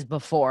I was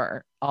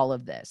before all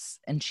of this.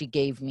 And she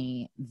gave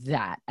me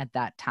that at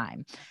that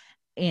time.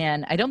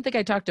 And I don't think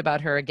I talked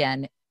about her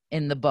again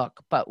in the book,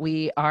 but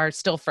we are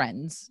still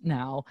friends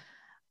now.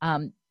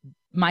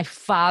 My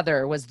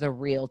father was the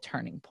real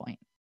turning point.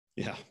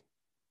 Yeah.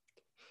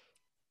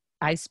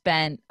 I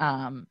spent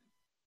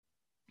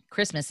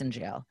Christmas in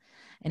jail,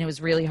 and it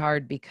was really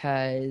hard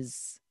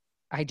because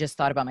I just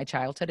thought about my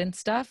childhood and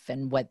stuff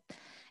and what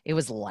it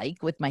was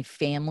like with my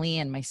family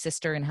and my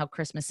sister and how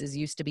Christmases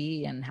used to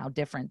be and how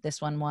different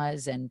this one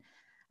was. And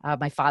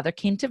my father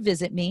came to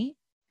visit me,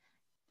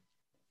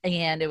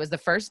 and it was the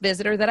first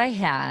visitor that I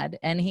had.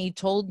 And he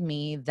told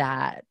me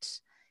that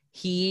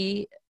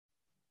he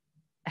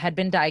had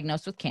been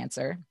diagnosed with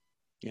cancer.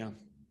 Yeah.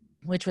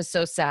 Which was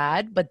so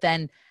sad. But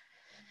then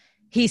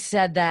he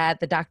said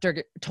that the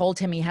doctor told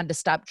him he had to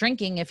stop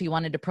drinking if he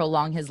wanted to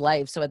prolong his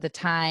life. So at the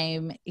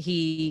time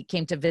he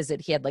came to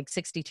visit, he had like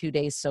 62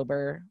 days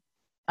sober.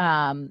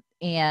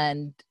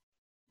 And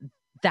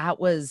that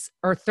was,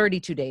 or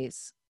 32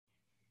 days.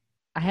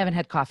 I haven't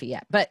had coffee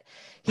yet, but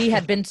he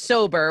had been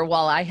sober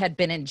while I had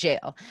been in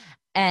jail.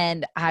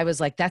 And I was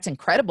like, that's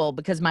incredible,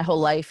 because my whole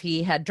life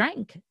he had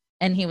drank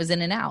and he was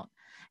in and out.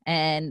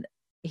 And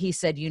he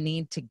said, you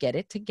need to get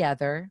it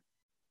together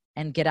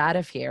and get out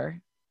of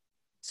here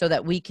so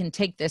that we can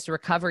take this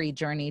recovery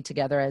journey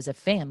together as a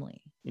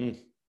family.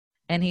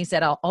 And he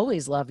said, I'll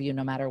always love you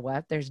no matter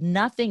what. There's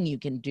nothing you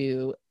can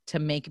do to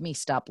make me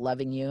stop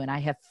loving you. And I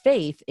have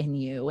faith in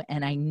you,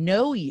 and I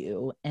know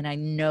you, and I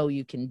know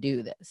you can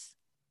do this.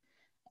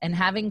 And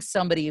having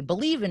somebody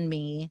believe in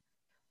me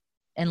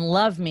and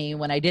love me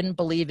when I didn't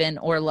believe in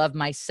or love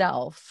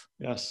myself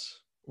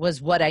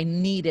was what I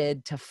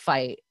needed to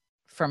fight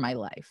for my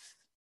life.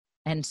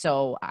 And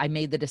so I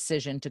made the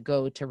decision to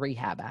go to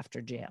rehab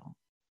after jail.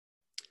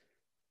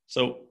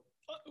 So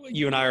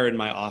you and I are in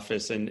my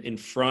office, and in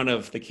front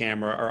of the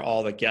camera are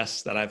all the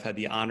guests that I've had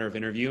the honor of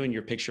interviewing.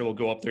 Your picture will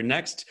go up there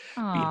next.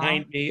 Aww.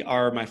 Behind me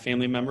are my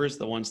family members,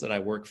 the ones that I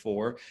work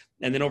for.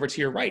 And then over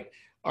to your right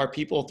are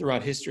people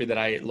throughout history that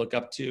I look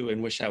up to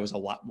and wish I was a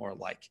lot more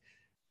like.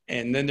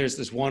 And then there's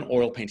this one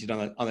oil painting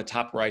on the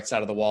top right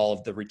side of the wall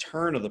of the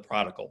return of the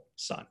prodigal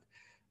son.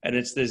 And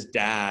it's this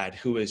dad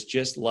who is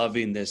just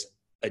loving this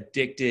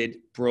addicted,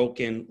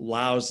 broken,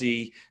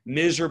 lousy,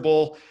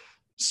 miserable,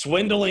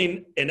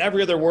 swindling, and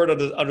every other word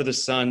under the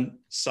sun,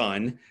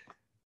 son,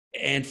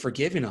 and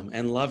forgiving him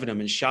and loving him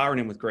and showering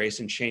him with grace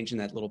and changing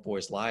that little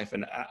boy's life.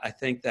 And I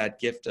think that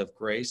gift of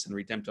grace and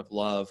redemptive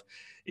love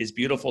is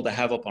beautiful to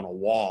have up on a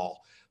wall.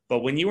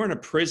 But when you are in a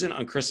prison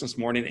on Christmas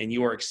morning and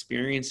you are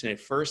experiencing it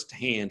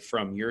firsthand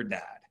from your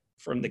dad,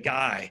 from the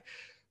guy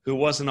who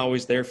wasn't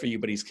always there for you,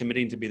 but he's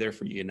committing to be there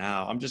for you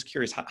now, I'm just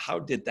curious, how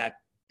did that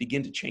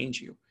begin to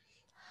change you?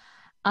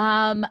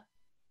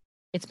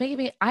 It's making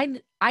me,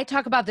 I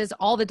talk about this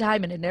all the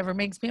time and it never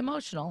makes me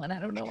emotional. And I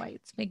don't know why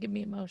it's making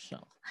me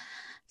emotional.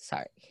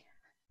 Sorry.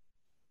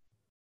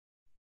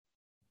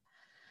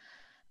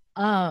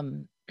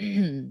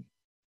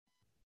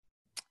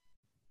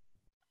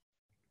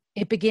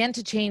 It began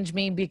to change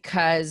me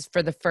because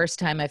for the first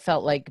time I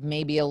felt like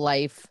maybe a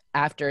life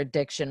after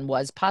addiction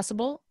was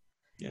possible.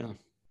 Yeah.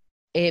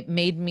 It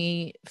made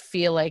me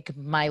feel like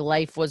my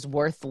life was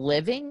worth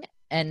living.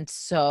 And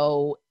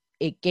so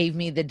it gave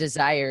me the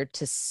desire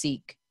to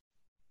seek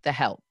the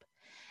help.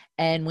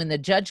 And when the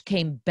judge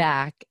came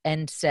back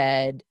and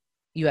said,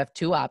 you have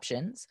two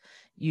options,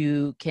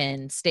 you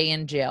can stay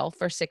in jail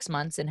for 6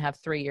 months and have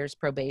 3 years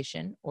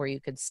probation, or you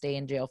could stay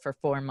in jail for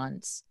 4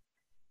 months,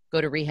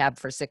 go to rehab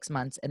for 6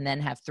 months, and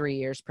then have 3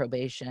 years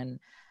probation.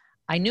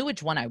 I knew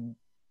which one I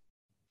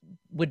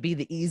would be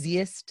the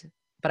easiest,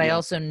 but I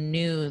also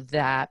knew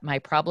that my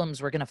problems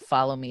were going to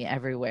follow me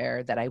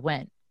everywhere that I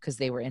went because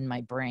they were in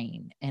my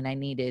brain, and I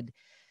needed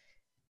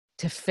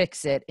to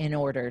fix it in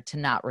order to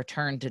not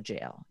return to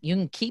jail. You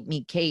can keep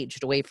me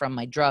caged away from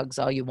my drugs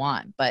all you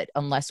want, but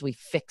unless we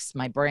fix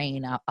my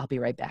brain, I'll be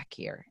right back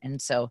here. And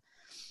so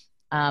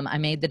I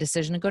made the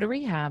decision to go to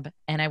rehab,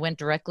 and I went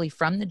directly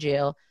from the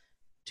jail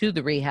to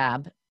the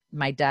rehab.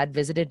 My dad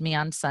visited me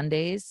on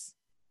Sundays,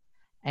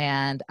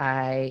 and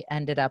I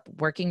ended up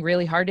working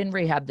really hard in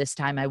rehab this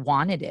time. I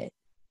wanted it.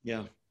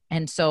 Yeah.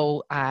 And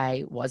so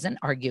I wasn't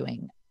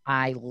arguing.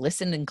 I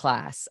listened in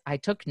class. I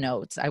took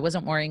notes. I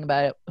wasn't worrying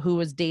about who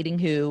was dating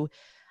who.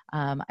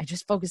 I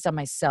just focused on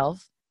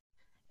myself.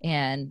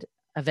 And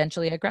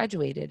eventually I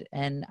graduated,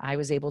 and I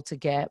was able to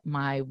get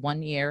my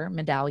 1-year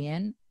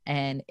medallion.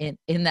 And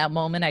in that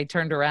moment, I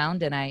turned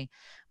around and I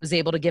was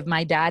able to give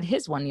my dad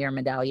his 1-year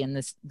medallion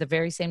the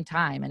very same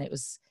time. And it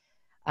was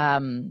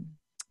one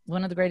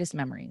of the greatest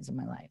memories of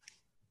my life.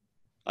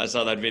 I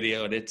saw that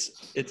video, and it's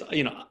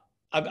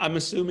I'm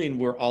assuming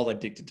we're all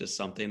addicted to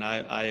something.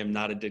 I am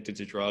not addicted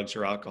to drugs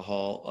or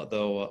alcohol,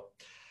 although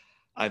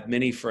I have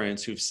many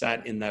friends who've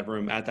sat in that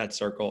room at that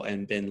circle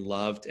and been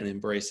loved and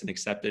embraced and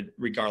accepted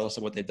regardless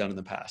of what they've done in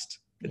the past.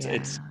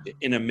 It's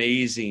an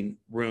amazing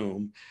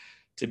room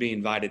to be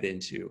invited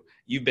into.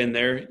 You've been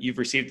there, you've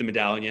received the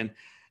medallion.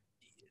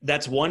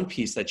 That's one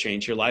piece that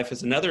changed your life.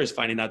 Another is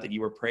finding out that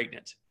you were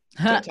pregnant.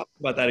 Talk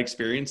about that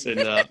experience.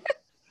 And,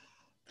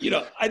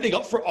 I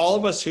think for all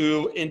of us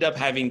who end up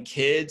having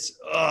kids,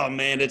 oh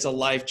man, it's a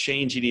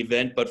life-changing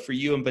event. But for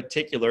you in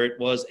particular, it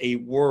was a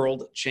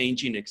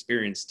world-changing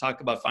experience.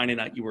 Talk about finding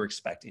out you were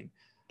expecting.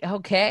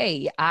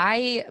 Okay.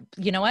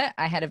 You know what?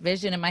 I had a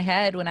vision in my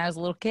head when I was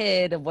a little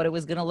kid of what it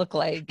was going to look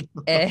like.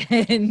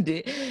 And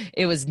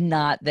it was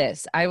not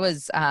this. I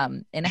was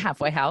in a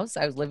halfway house.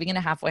 I was living in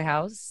a halfway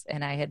house,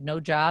 and I had no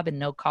job and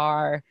no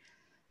car.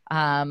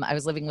 I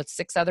was living with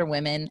 6 other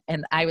women,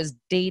 and I was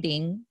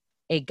dating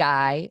a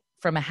guy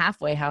from a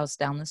halfway house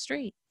down the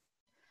street,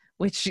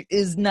 which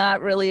is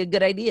not really a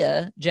good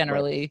idea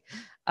generally.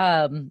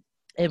 Right.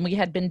 And we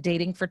had been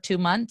dating for 2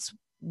 months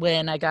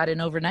when I got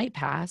an overnight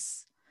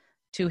pass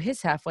to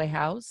his halfway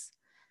house.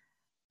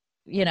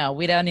 We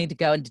don't need to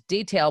go into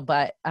detail,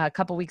 but a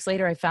couple weeks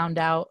later, I found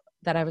out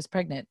that I was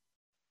pregnant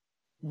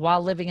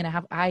while living in a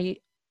half. I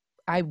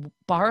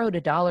borrowed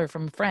 $1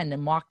 from a friend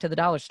and walked to the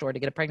dollar store to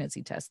get a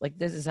pregnancy test. Like,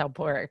 this is how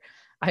poor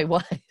I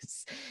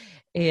was.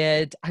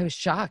 And I was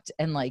shocked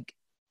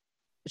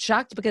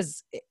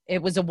because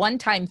it was a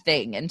one-time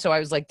thing. And so I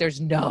was like,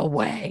 there's no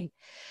way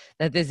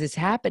that this is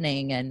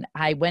happening. And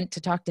I went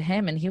to talk to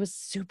him, and he was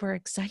super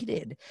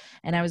excited.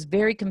 And I was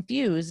very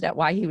confused at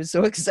why he was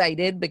so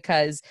excited,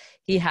 because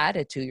he had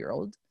a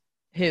 2-year-old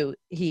who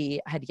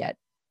he had yet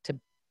to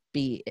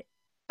be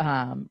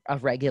a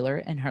regular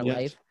in her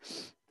life.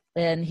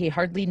 And he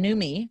hardly knew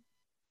me.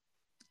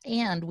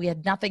 and we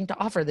had nothing to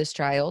offer this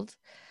child.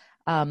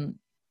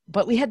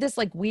 But we had this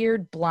like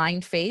weird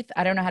blind faith.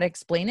 I don't know how to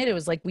explain it. It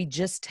was like we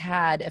just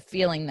had a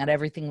feeling that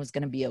everything was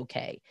going to be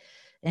okay.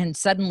 And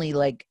suddenly,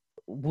 like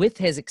with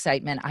his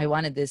excitement, I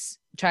wanted this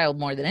child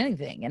more than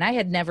anything. And I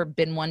had never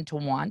been one to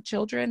want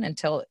children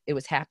until it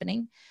was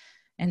happening.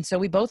 And so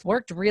we both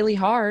worked really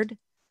hard.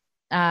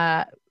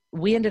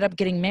 We ended up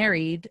getting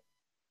married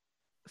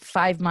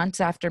 5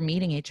 months after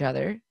meeting each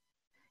other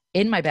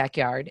in my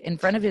backyard in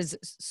front of his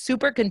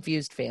super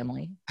confused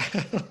family.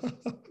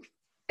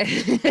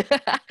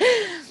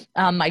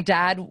 My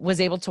dad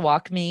was able to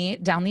walk me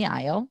down the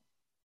aisle,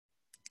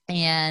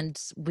 and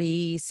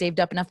we saved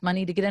up enough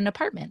money to get an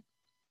apartment.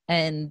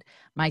 And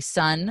my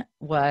son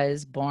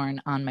was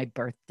born on my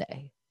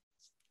birthday,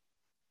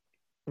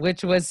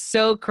 which was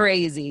so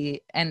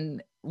crazy,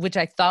 and which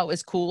I thought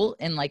was cool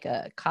in like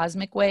a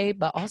cosmic way,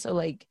 but also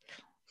like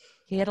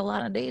he had a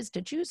lot of days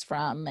to choose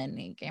from, and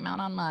he came out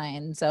on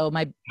mine. So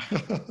my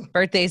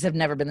birthdays have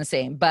never been the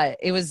same, but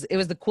it was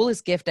the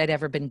coolest gift I'd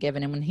ever been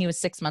given. And when he was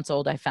 6 months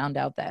old, I found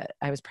out that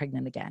I was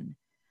pregnant again.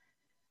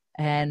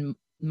 And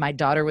my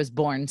daughter was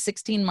born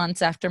 16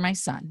 months after my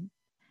son.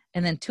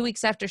 And then 2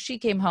 weeks after she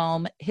came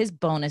home, his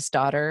bonus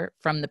daughter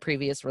from the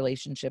previous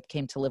relationship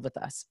came to live with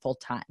us full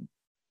time.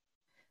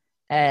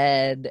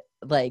 And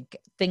like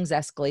things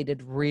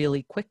escalated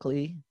really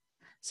quickly.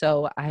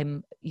 So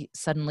I'm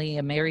suddenly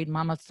a married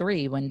mom of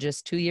 3 when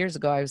just 2 years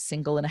ago I was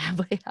single in a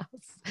halfway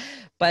house.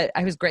 But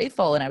I was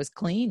grateful, and I was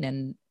clean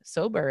and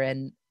sober.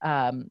 And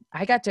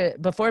I got to,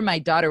 before my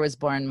daughter was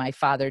born, my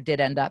father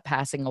did end up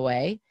passing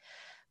away.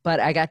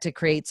 But I got to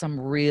create some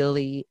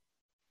really,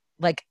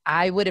 like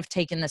I would have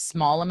taken the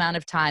small amount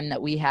of time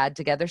that we had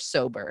together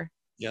sober.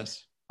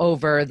 Yes.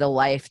 Over the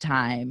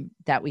lifetime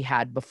that we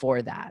had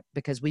before that,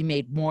 because we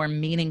made more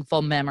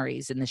meaningful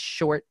memories in the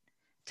short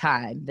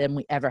time than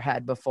we ever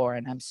had before.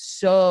 And I'm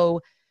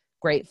so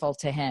grateful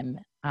to him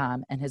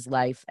and his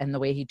life and the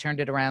way he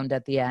turned it around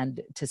at the end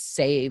to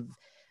save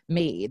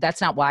me. That's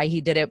not why he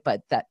did it,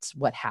 but that's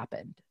what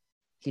happened.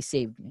 He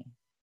saved me.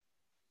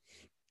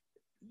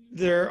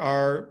 There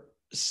are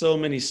so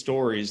many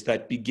stories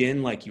that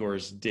begin like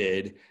yours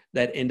did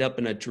that end up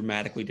in a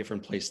dramatically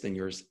different place than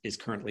yours is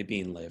currently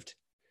being lived.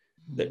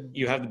 That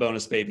you have the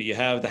bonus baby, you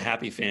have the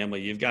happy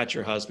family, you've got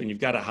your husband,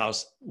 you've got a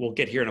house. We'll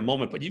get here in a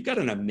moment, but you've got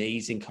an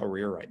amazing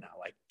career right now,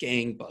 like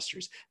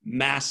gangbusters,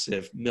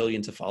 massive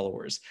millions of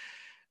followers.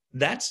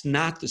 That's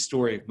not the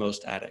story of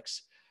most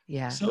addicts.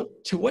 Yeah. So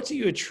to what do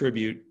you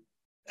attribute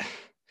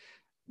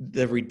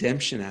the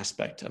redemption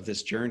aspect of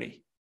this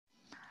journey?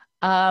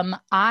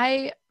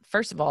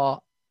 First of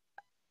all,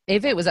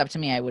 if it was up to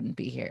me, I wouldn't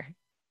be here.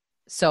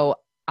 So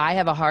I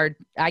have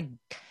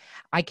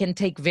I can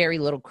take very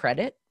little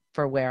credit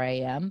for where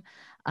I am.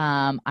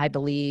 I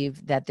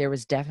believe that there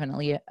was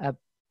definitely a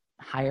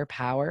higher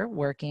power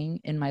working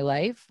in my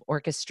life,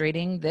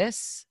 orchestrating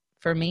this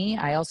for me.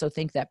 I also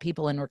think that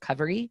people in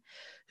recovery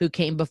who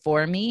came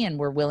before me and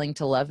were willing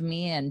to love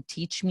me and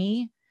teach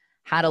me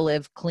how to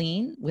live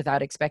clean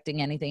without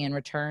expecting anything in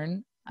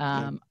return,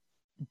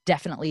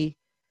 definitely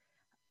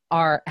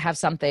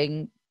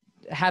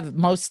have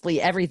mostly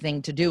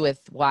everything to do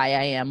with why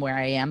I am where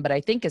I am. But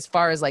I think as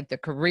far as like the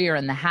career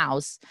and the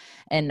house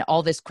and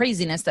all this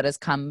craziness that has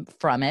come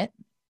from it,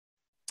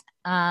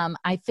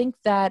 I think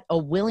that a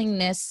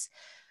willingness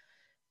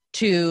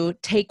to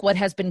take what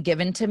has been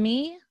given to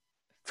me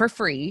for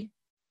free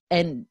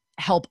and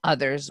help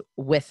others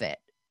with it.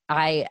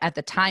 At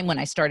the time when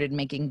I started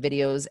making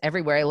videos,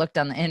 everywhere I looked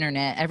on the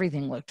internet,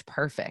 everything looked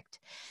perfect.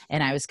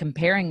 And I was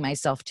comparing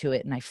myself to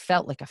it, and I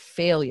felt like a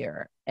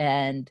failure.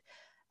 And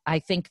I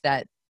think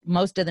that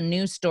most of the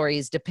news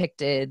stories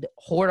depicted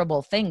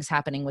horrible things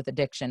happening with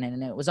addiction,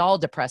 and it was all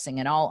depressing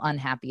and all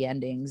unhappy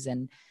endings.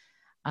 And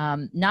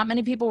not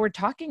many people were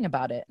talking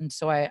about it. And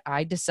so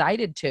I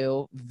decided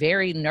to,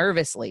 very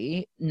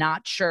nervously,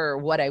 not sure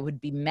what I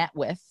would be met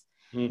with,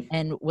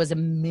 and was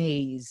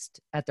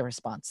amazed at the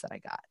response that I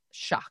got.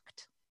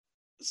 Shocked.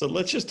 So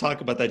let's just talk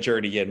about that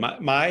journey again.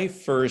 My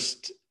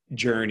first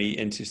journey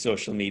into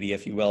social media,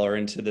 if you will, or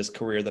into this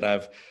career that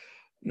I've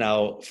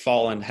now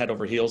fallen head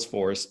over heels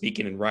for,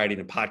 speaking and writing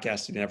and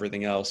podcasting and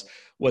everything else,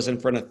 was in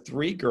front of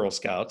 3 Girl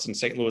Scouts in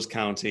St. Louis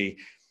County.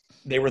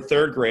 They were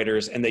 3rd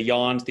graders, and they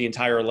yawned the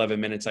entire 11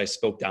 minutes I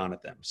spoke down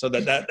at them. So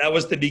that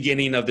was the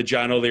beginning of the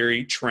John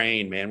O'Leary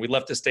train, man. We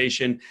left the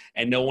station,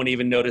 and no one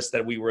even noticed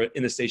that we were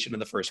in the station in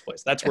the first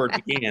place. That's where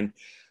it began.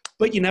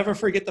 But you never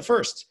forget the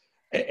first.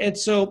 And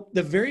so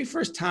the very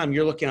first time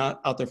you're looking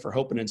out there for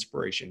hope and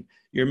inspiration,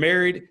 you're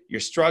married, you're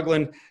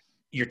struggling,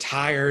 you're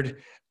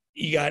tired,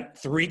 you got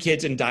 3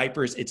 kids in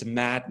diapers, it's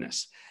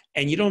madness.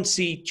 And you don't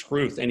see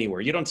truth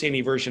anywhere. You don't see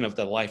any version of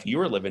the life you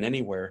were living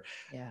anywhere.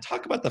 Yeah.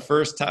 Talk about the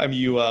first time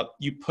you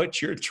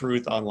put your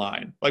truth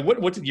online. Like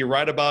what did you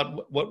write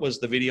about? What was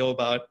the video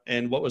about?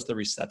 And what was the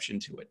reception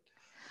to it?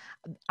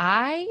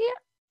 I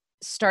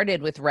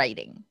started with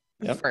writing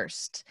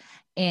first.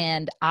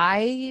 And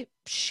I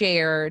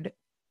shared,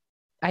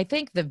 I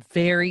think the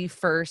very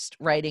first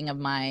writing of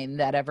mine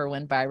that ever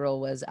went viral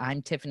was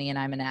 "I'm Tiffany and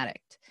I'm an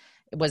Addict."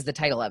 It was the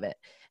title of it.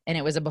 And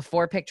it was a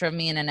before picture of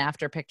me and an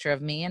after picture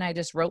of me. And I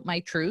just wrote my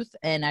truth,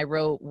 and I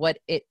wrote what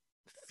it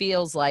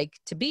feels like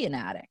to be an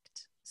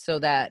addict so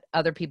that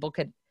other people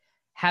could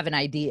have an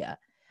idea.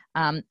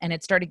 And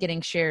it started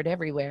getting shared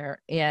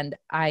everywhere. And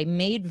I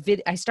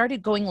I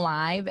started going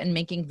live and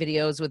making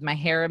videos with my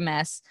hair a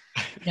mess,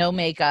 no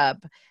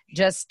makeup,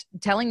 just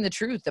telling the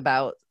truth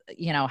about,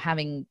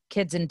 having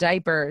kids in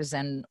diapers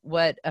and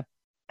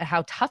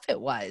how tough it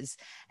was,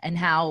 and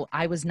how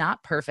I was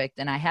not perfect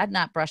and I had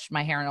not brushed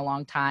my hair in a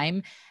long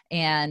time.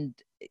 And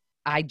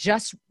I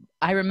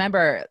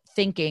remember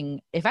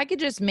thinking, if I could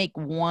just make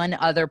one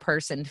other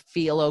person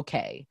feel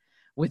okay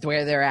with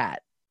where they're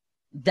at,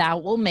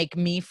 that will make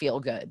me feel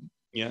good.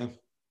 Yeah.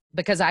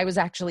 Because I was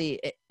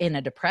actually in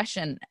a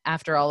depression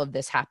after all of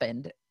this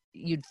happened.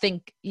 You'd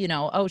think,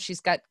 oh,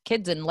 she's got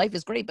kids and life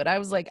is great. But I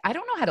was like, I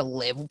don't know how to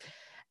live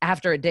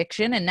after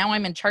addiction. And now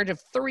I'm in charge of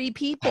 3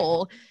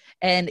 people.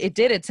 And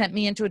it sent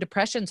me into a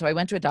depression. So I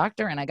went to a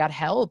doctor and I got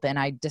help, and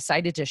I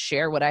decided to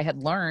share what I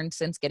had learned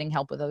since getting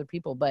help with other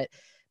people. But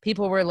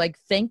people were like,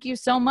 thank you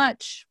so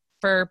much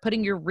for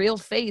putting your real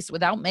face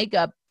without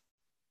makeup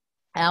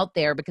out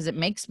there, because it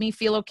makes me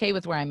feel okay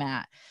with where I'm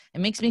at. It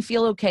makes me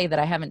feel okay that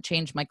I haven't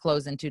changed my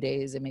clothes in 2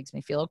 days. It makes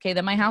me feel okay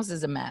that my house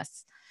is a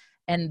mess.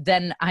 And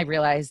then I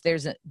realized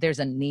there's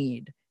a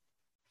need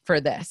for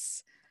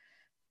this.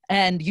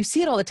 And you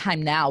see it all the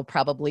time now,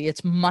 probably.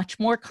 It's much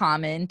more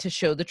common to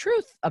show the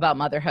truth about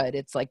motherhood.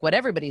 It's like what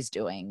everybody's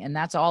doing. And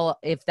that's all.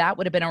 If that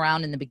would have been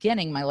around in the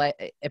beginning, my life,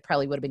 it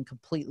probably would have been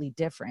completely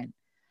different.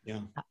 Yeah.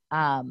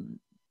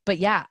 But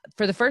yeah,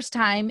 for the first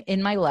time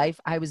in my life,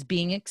 I was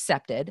being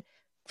accepted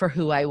for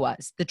who I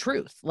was, the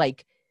truth,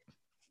 like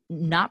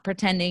not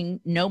pretending,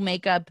 no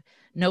makeup,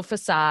 no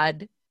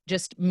facade,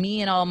 just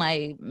me and all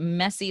my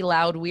messy,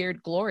 loud,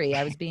 weird glory.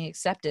 I was being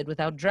accepted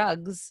without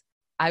drugs.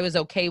 I was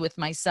okay with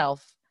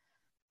myself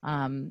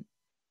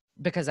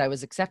because I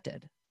was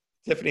accepted.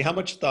 Tiffany, how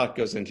much thought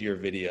goes into your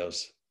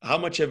videos? How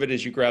much of it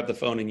is you grab the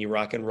phone and you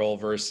rock and roll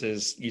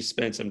versus you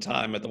spend some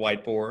time at the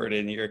whiteboard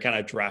and you're kind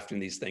of drafting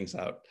these things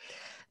out?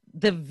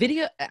 The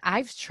video,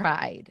 I've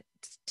tried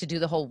to do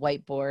the whole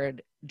whiteboard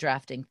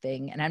drafting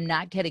thing, and I'm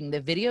not kidding.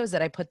 The videos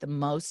that I put the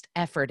most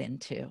effort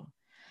into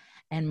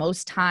and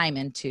most time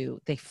into,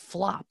 they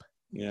flop.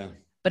 Yeah.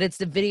 But it's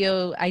the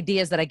video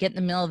ideas that I get in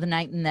the middle of the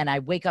night and then I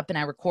wake up and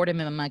I record them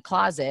in my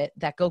closet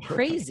that go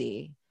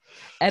crazy.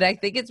 And I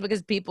think it's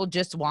because people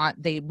just want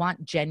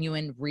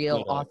genuine,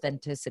 real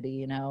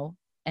authenticity,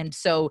 And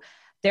so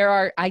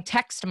I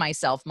text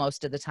myself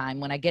most of the time.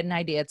 When I get an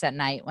idea, it's at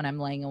night when I'm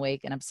laying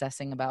awake and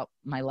obsessing about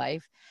my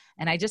life.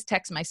 And I just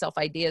text myself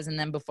ideas. And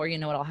then before you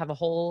know it, I'll have a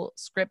whole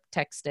script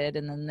texted.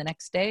 And then the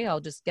next day I'll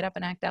just get up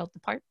and act out the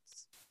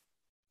parts.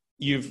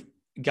 You've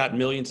got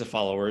millions of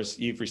followers.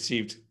 You've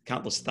received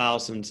countless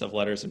thousands of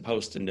letters and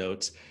post-it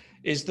notes.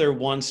 Is there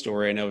one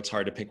story? I know it's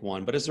hard to pick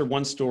one, but is there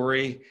one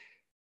story,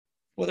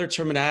 whether it's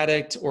from an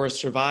addict or a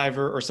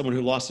survivor or someone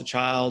who lost a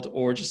child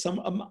or just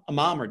a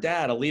mom or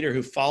dad, a leader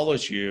who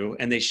follows you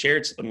and they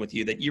shared something with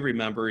you that you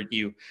remember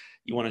you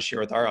want to share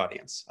with our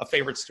audience? A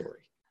favorite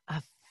story?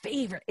 A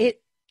favorite.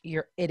 It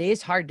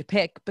is hard to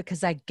pick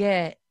because I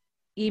get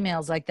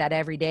emails like that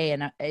every day,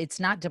 and it's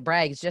not to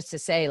brag. It's just to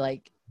say,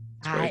 like,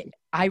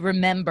 I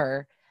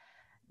remember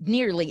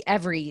nearly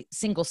every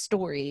single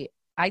story.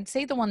 I'd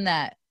say the one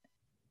that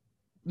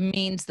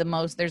means the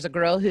most, there's a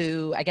girl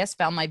who I guess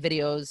found my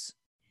videos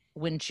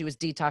when she was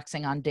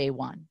detoxing on day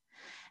 1.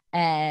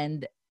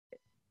 And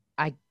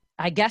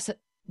I guess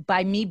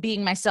by me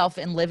being myself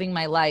and living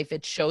my life,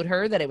 it showed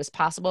her that it was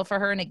possible for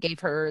her, and it gave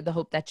her the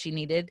hope that she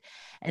needed.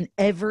 And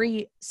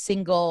every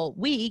single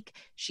week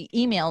she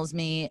emails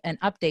me and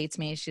updates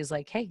me. She's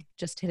like, hey,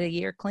 just hit a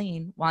year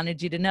clean.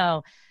 Wanted you to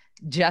know.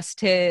 Just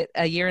hit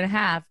a year and a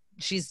half.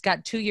 She's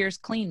got 2 years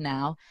clean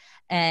now.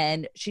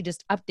 And she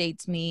just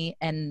updates me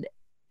and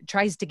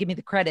tries to give me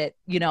the credit,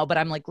 but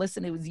I'm like,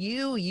 listen, it was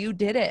you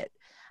did it.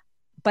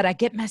 But I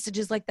get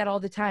messages like that all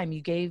the time.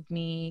 You gave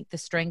me the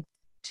strength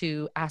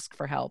to ask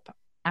for help.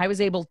 I was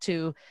able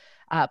to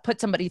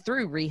put somebody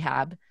through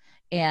rehab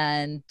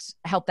and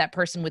help that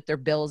person with their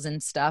bills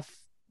and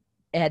stuff.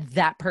 And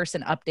that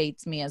person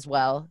updates me as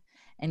well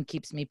and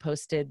keeps me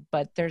posted.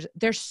 But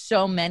there's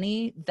so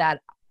many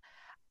that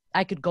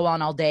I could go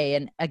on all day.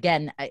 And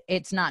again,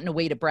 it's not in a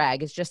way to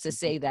brag. It's just to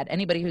say that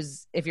anybody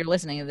if you're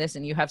listening to this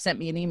and you have sent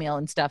me an email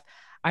and stuff,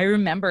 I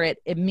remember it.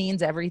 It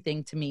means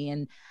everything to me.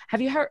 And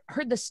have you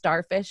heard the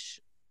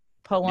Starfish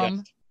poem?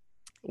 Yes.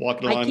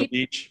 Walking along the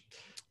beach.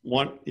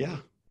 Yeah.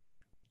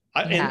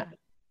 And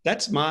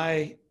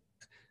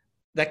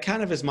that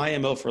kind of is my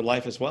MO for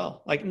life as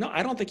well. Like, no,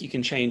 I don't think you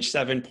can change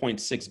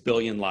 7.6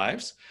 billion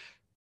lives,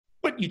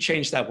 but you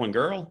change that one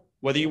girl.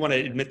 Whether you want to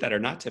admit that or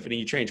not, Tiffany,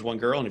 you change one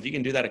girl. And if you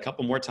can do that a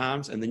couple more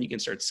times, and then you can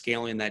start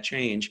scaling that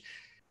change,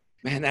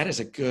 man, that is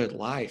a good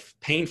life.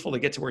 Painful to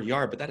get to where you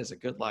are, but that is a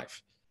good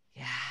life.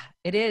 Yeah,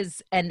 it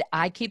is. And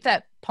I keep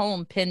that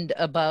poem pinned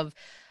above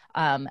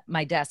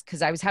my desk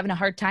because I was having a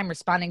hard time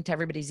responding to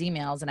everybody's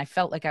emails, and I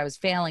felt like I was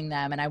failing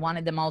them, and I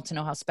wanted them all to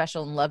know how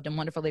special and loved and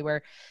wonderful they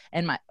were.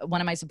 And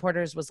one of my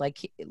supporters was like,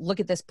 look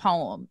at this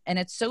poem. And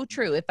it's so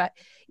true.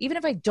 Even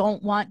if I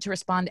don't want to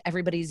respond to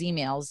everybody's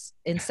emails,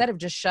 instead of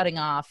just shutting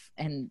off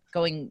and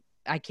going,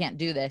 I can't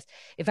do this,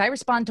 if I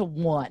respond to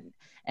one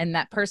and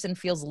that person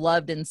feels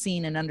loved and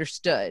seen and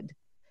understood,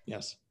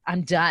 yes,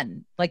 I'm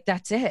done. Like,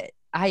 that's it.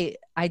 I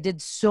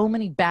did so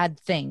many bad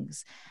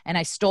things, and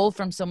I stole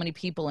from so many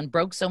people and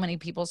broke so many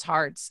people's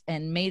hearts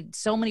and made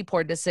so many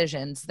poor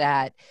decisions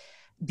that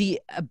the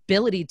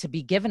ability to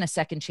be given a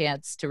second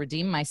chance to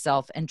redeem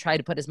myself and try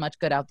to put as much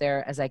good out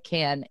there as I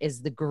can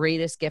is the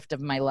greatest gift of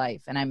my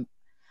life. And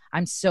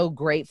I'm so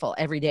grateful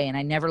every day, and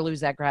I never lose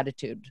that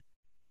gratitude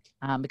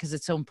because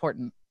it's so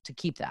important to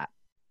keep that.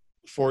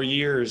 For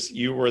years,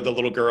 you were the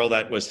little girl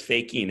that was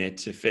faking it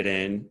to fit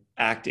in,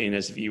 acting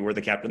as if you were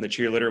the captain of the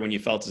cheerleader when you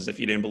felt as if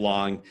you didn't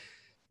belong,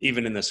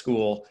 even in the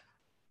school.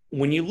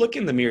 When you look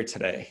in the mirror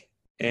today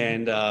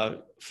and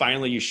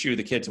finally you shoo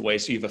the kids away,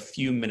 so you have a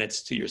few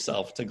minutes to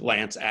yourself to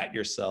glance at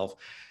yourself,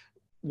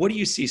 what do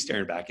you see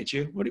staring back at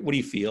you? What do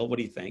you feel? What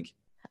do you think?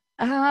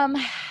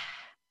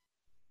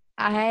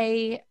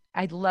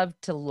 I'd love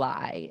to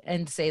lie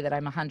and say that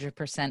I'm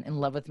 100% in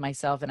love with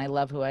myself and I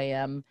love who I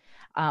am.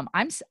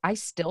 I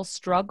still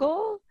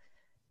struggle.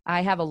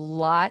 I have a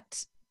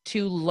lot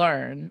to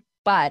learn,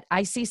 but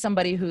I see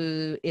somebody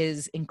who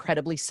is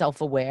incredibly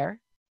self-aware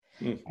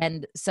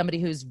and somebody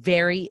who's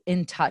very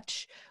in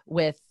touch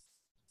with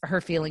her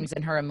feelings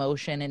and her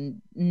emotion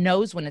and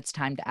knows when it's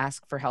time to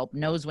ask for help,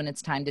 knows when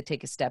it's time to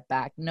take a step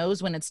back,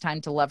 knows when it's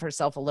time to love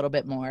herself a little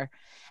bit more.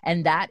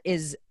 And that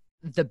is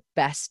the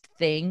best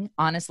thing,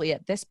 honestly,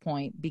 at this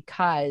point,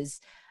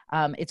 because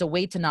it's a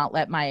way to not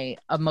let my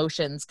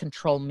emotions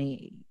control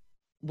me,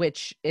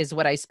 which is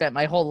what I spent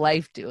my whole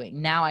life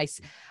doing. Now I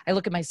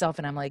look at myself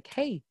and I'm like,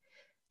 hey,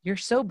 you're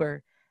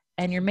sober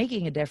and you're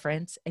making a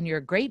difference and you're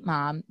a great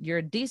mom, you're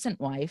a decent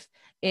wife,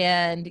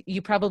 and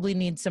you probably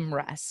need some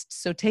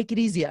rest. So take it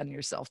easy on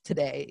yourself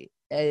today.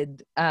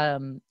 And I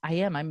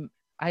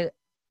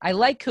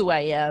like who I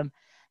am.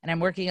 And I'm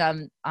working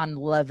on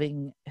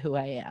loving who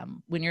I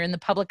am. When you're in the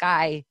public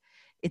eye,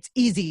 it's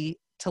easy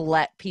to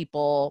let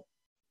people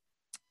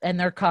and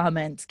their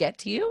comments get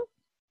to you.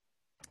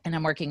 And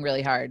I'm working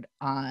really hard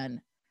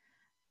on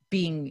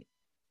being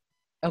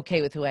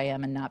okay with who I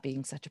am and not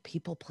being such a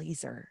people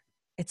pleaser.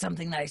 It's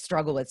something that I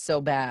struggle with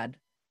so bad.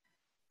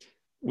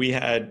 We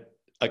had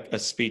a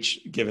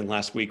speech given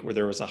last week where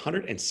there was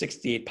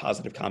 168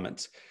 positive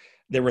comments.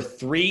 There were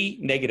 3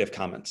 negative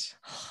comments.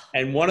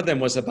 And one of them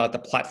was about the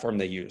platform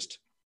they used.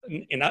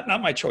 And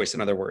not my choice,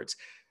 in other words.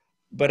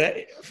 But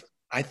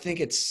I think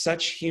it's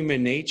such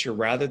human nature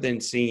rather than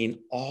seeing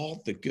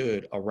all the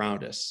good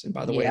around us. And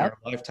by the way, in our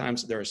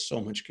lifetimes, there is so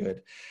much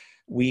good.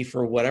 We,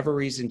 for whatever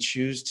reason,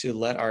 choose to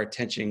let our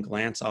attention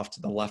glance off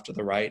to the left or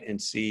the right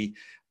and see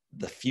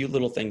the few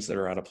little things that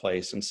are out of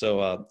place. And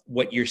so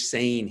what you're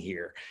saying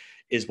here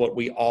is what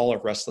we all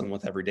are wrestling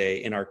with every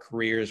day in our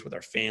careers, with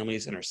our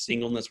families, in our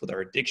singleness, with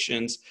our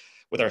addictions,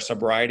 with our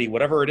sobriety,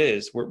 whatever it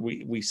is,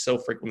 we so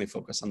frequently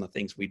focus on the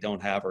things we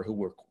don't have or who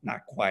we're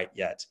not quite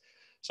yet.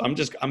 So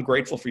I'm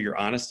grateful for your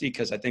honesty,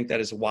 because I think that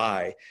is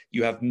why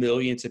you have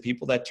millions of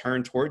people that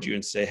turn towards you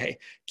and say, hey,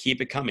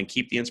 keep it coming,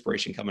 keep the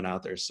inspiration coming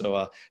out there.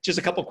 So just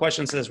a couple of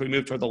questions as we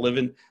move toward the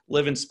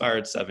Live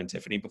Inspired 7,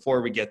 Tiffany.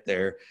 Before we get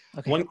there,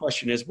 okay. One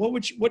question is,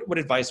 what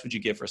advice would you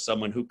give for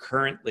someone who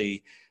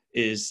currently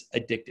is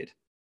addicted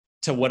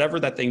to whatever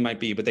that thing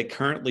might be, but they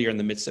currently are in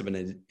the midst of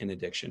an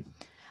addiction?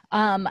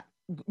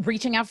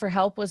 Reaching out for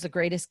help was the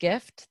greatest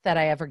gift that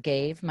I ever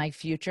gave my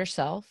future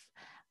self.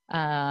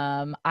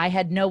 I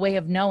had no way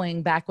of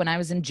knowing back when I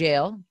was in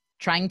jail,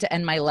 trying to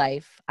end my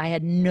life. I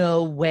had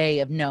no way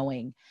of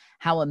knowing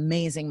how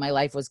amazing my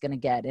life was going to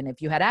get. And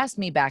if you had asked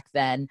me back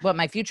then what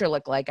my future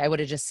looked like, I would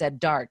have just said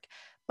dark,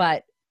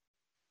 but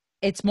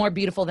it's more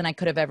beautiful than I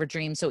could have ever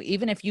dreamed. So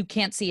even if you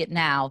can't see it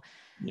now,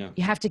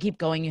 you have to keep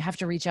going. You have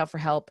to reach out for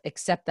help,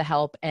 accept the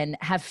help, and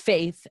have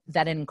faith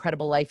that an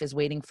incredible life is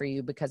waiting for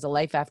you, because a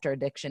life after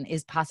addiction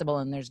is possible,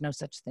 and there's no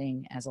such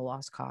thing as a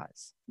lost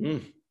cause.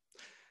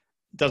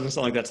 Doesn't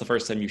sound like that's the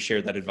first time you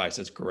shared that advice.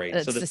 That's great.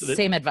 It's the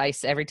same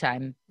advice every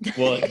time.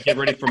 Well, get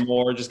ready for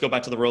more. Just go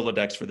back to the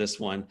Rolodex for this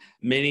one.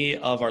 Many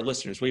of our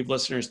listeners, we have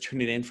listeners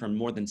tuning in from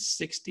more than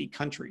 60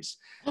 countries.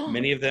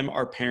 Many of them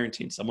are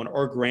parenting someone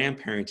or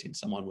grandparenting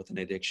someone with an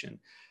addiction.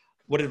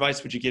 What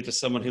advice would you give to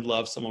someone who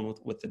loves someone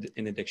with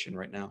an addiction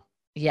right now?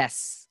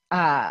 Yes.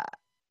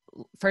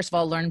 First of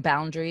all, learn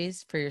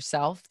boundaries for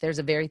yourself. There's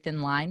a very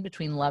thin line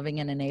between loving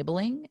and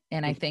enabling.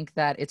 And I think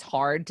that it's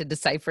hard to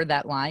decipher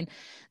that line.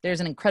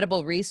 There's an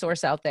incredible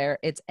resource out there.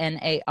 It's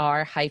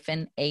nar-anon.org.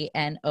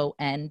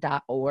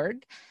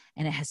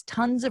 And it has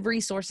tons of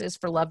resources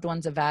for loved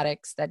ones of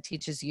addicts that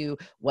teaches you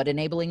what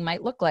enabling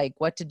might look like,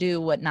 what to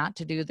do, what not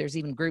to do. There's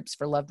even groups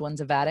for loved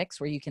ones of addicts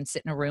where you can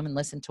sit in a room and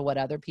listen to what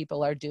other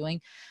people are doing.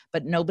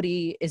 But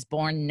nobody is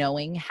born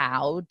knowing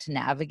how to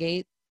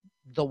navigate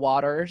the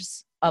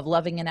waters of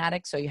loving an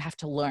addict. So you have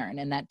to learn,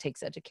 and that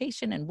takes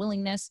education and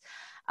willingness.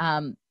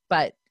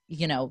 but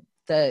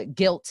the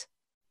guilt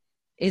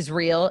is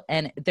real,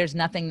 and there's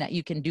nothing that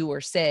you can do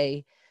or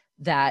say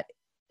that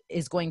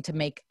is going to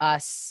make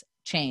us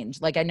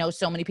change. Like, I know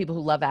so many people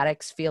who love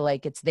addicts feel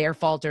like it's their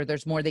fault or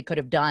there's more they could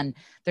have done.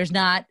 It's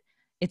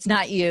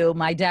not you.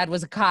 My dad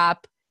was a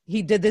cop.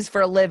 He did this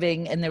for a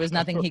living, and there was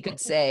nothing he could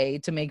say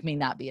to make me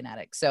not be an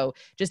addict. So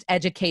just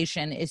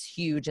education is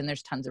huge, and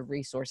there's tons of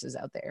resources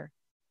out there.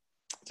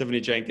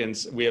 Tiffany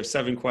Jenkins, we have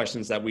 7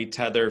 questions that we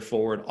tether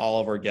forward all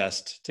of our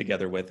guests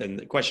together with.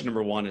 And question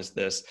number 1 is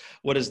this: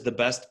 what is the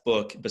best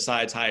book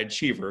besides High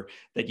Achiever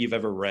that you've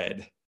ever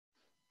read?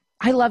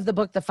 I love the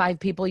book, The 5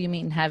 People You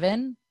Meet in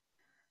Heaven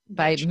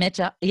by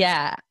Mitch.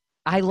 Yeah.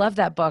 I love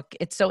that book.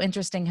 It's so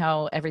interesting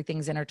how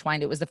everything's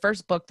intertwined. It was the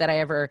first book that I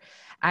ever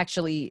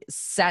actually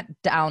sat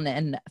down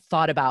and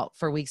thought about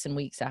for weeks and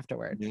weeks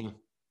afterward. Yeah.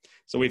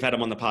 So we've had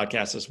him on the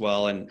podcast as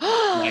well. And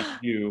like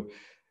you,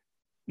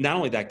 not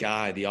only that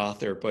guy, the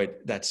author,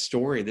 but that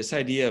story, this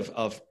idea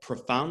of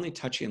profoundly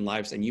touching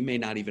lives, and you may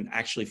not even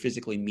actually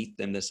physically meet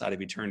them this side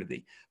of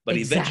eternity, but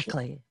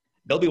eventually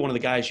they'll be one of the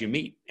guys you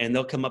meet, and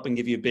they'll come up and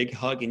give you a big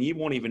hug, and you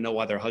won't even know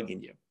why they're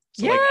hugging you.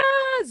 So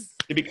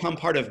to become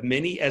part of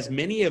as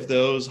many of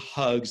those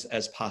hugs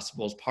as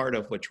possible is part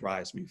of what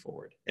drives me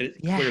forward. And it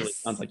clearly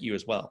sounds like you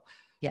as well.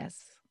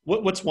 Yes.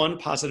 What's one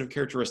positive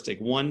characteristic,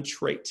 one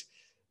trait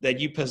that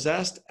you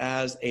possessed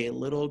as a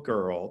little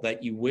girl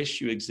that you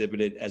wish you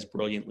exhibited as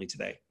brilliantly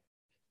today?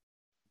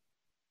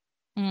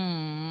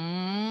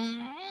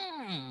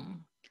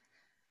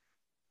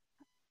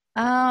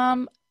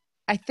 I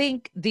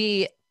think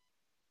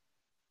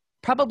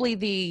probably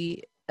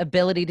the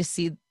ability to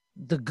see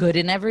the good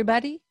in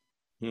everybody.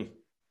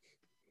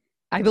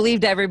 I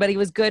believed everybody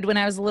was good when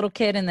I was a little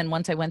kid. And then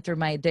once I went through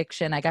my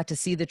addiction, I got to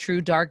see the true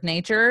dark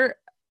nature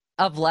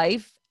of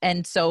life.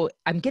 And so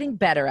I'm getting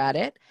better at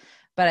it.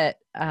 But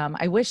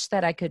I wish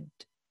that I could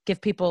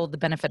give people the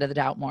benefit of the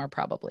doubt more,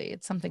 probably.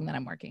 It's something that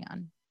I'm working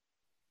on.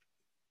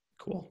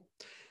 Cool.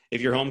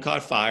 If your home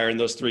caught fire and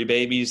those 3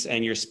 babies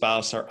and your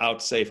spouse are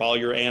out safe, all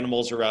your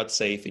animals are out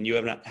safe, and you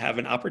have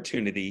an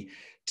opportunity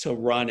to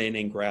run in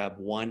and grab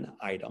one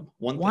item,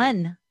 one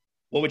thing,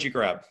 what would you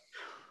grab?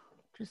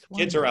 Just one.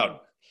 Kids are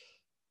out.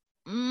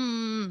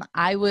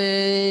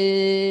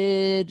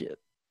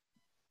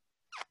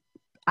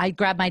 I'd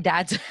grab my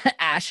dad's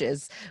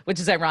ashes, which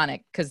is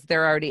ironic because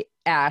they're already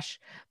ash,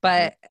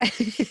 but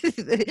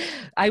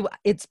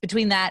it's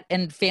between that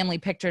and family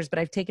pictures, but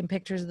I've taken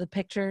pictures of the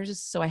pictures,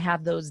 so I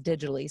have those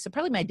digitally. So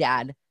probably my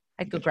dad.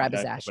 I'd go grab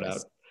his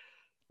ashes.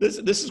 This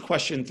is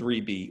question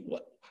 3B.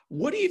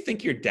 What do you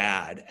think your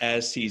dad,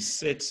 as he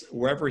sits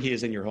wherever he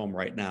is in your home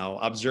right now,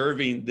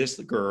 observing this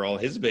girl,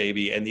 his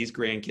baby, and these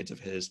grandkids of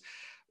his,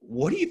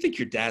 what do you think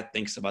your dad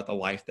thinks about the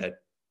life that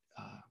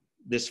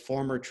this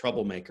former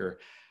troublemaker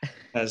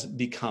has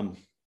become?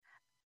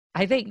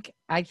 I think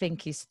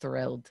he's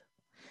thrilled.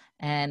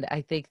 And I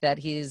think that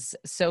he's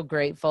so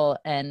grateful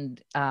and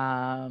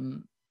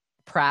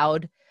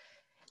proud.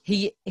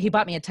 He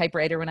bought me a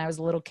typewriter when I was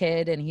a little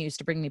kid, and he used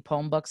to bring me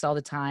poem books all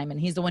the time. And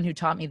he's the one who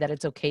taught me that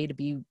it's okay to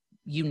be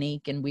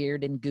unique and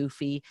weird and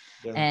goofy.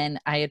 Yeah. And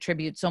I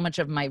attribute so much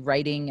of my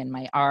writing and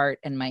my art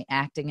and my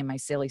acting and my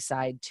silly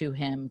side to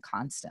him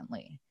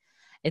constantly.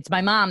 It's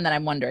my mom that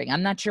I'm wondering.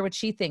 I'm not sure what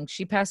she thinks.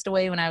 She passed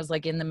away when I was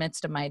like in the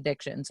midst of my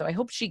addiction. So I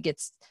hope she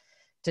gets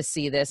to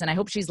see this. And I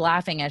hope she's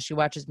laughing as she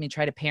watches me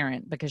try to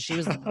parent, because she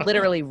was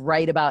literally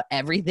right about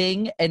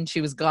everything. And she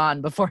was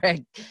gone before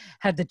I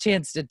had the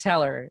chance to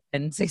tell her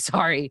and say,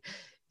 sorry,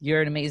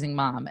 you're an amazing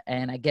mom.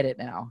 And I get it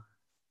now.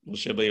 Well,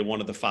 she'll be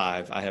one of the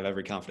 5 I have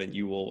every confidence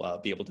you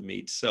will be able to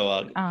meet.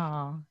 So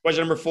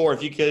question number 4,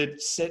 if you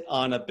could sit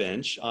on a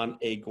bench on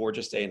a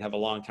gorgeous day and have a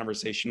long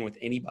conversation with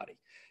anybody,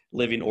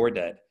 living or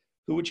dead,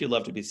 who would you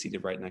love to be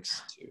seated right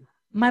next to?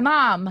 My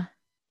mom.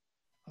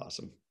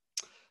 Awesome.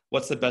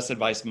 What's the best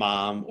advice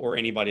mom or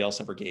anybody else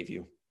ever gave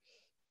you?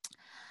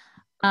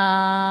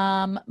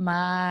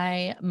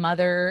 My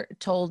mother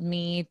told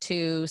me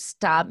to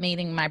stop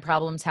meeting my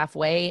problems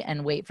halfway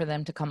and wait for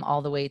them to come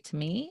all the way to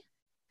me.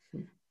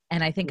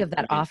 And I think of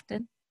that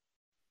often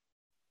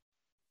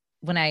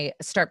when I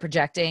start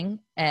projecting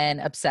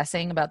and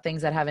obsessing about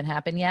things that haven't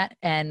happened yet.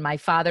 And my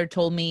father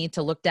told me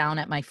to look down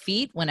at my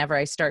feet whenever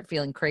I start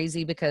feeling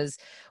crazy, because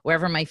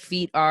wherever my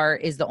feet are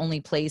is the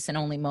only place and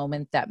only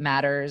moment that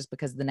matters,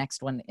 because the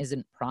next one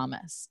isn't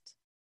promised.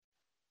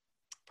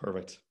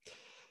 Perfect.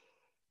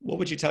 What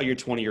would you tell your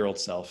 20-year-old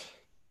self?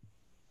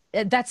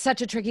 That's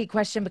such a tricky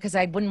question, because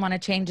I wouldn't want to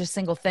change a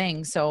single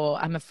thing. So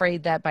I'm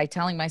afraid that by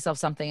telling myself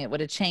something, it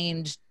would have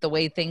changed the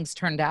way things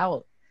turned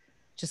out.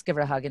 Just give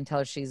her a hug and tell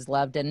her she's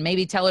loved, and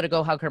maybe tell her to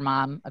go hug her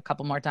mom a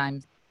couple more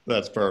times.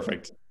 That's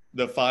perfect.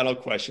 The final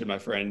question, my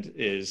friend,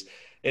 is: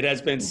 it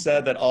has been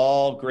said that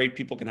all great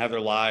people can have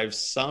their lives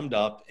summed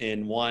up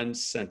in one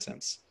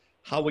sentence.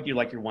 How would you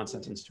like your one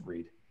sentence to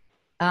read?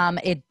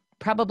 It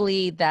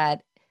probably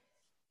that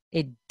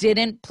it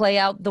didn't play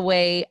out the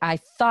way I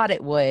thought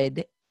it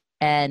would,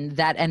 and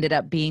that ended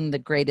up being the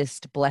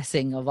greatest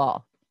blessing of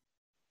all.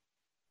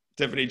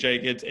 Tiffany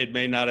Jenkins, it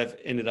may not have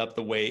ended up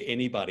the way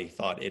anybody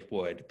thought it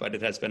would, but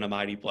it has been a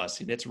mighty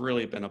blessing. It's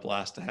really been a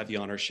blast to have you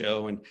on our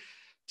show and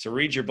to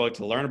read your book,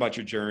 to learn about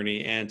your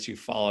journey, and to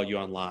follow you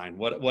online.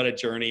 What a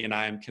journey, and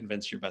I am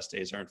convinced your best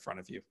days are in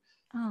front of you.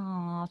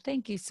 Oh,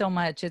 thank you so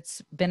much.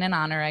 It's been an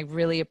honor. I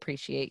really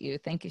appreciate you.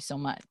 Thank you so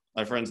much.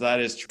 My friends,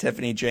 that is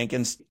Tiffany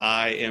Jenkins.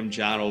 I am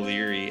John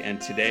O'Leary, and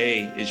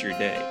today is your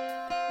day.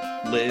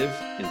 Live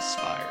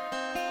inspired.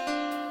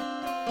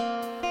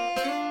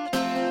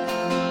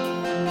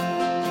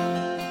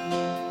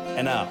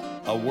 And now,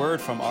 a word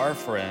from our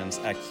friends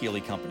at Keeley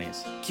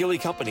Companies. Keeley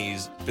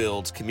Companies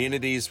builds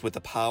communities with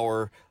the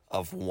power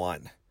of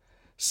one.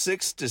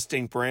 6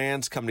 distinct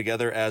brands come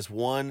together as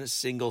one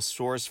single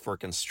source for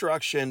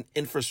construction,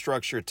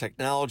 infrastructure,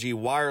 technology,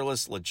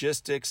 wireless,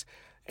 logistics,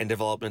 and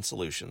development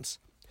solutions.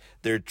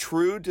 Their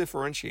true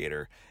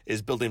differentiator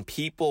is building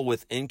people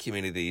within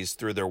communities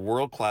through their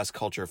world-class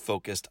culture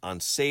focused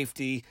on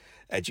safety,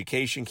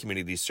 education,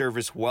 community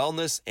service,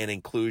 wellness, and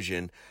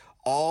inclusion,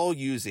 all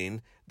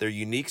using their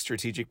unique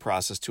strategic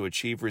process to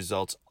achieve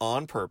results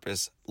on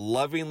purpose,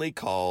 lovingly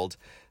called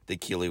the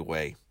Keeley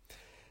Way.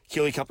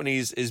 Keeley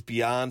Companies is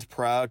beyond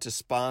proud to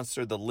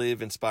sponsor the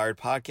Live Inspired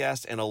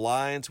podcast and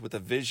aligns with a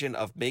vision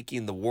of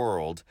making the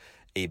world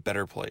a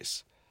better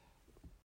place.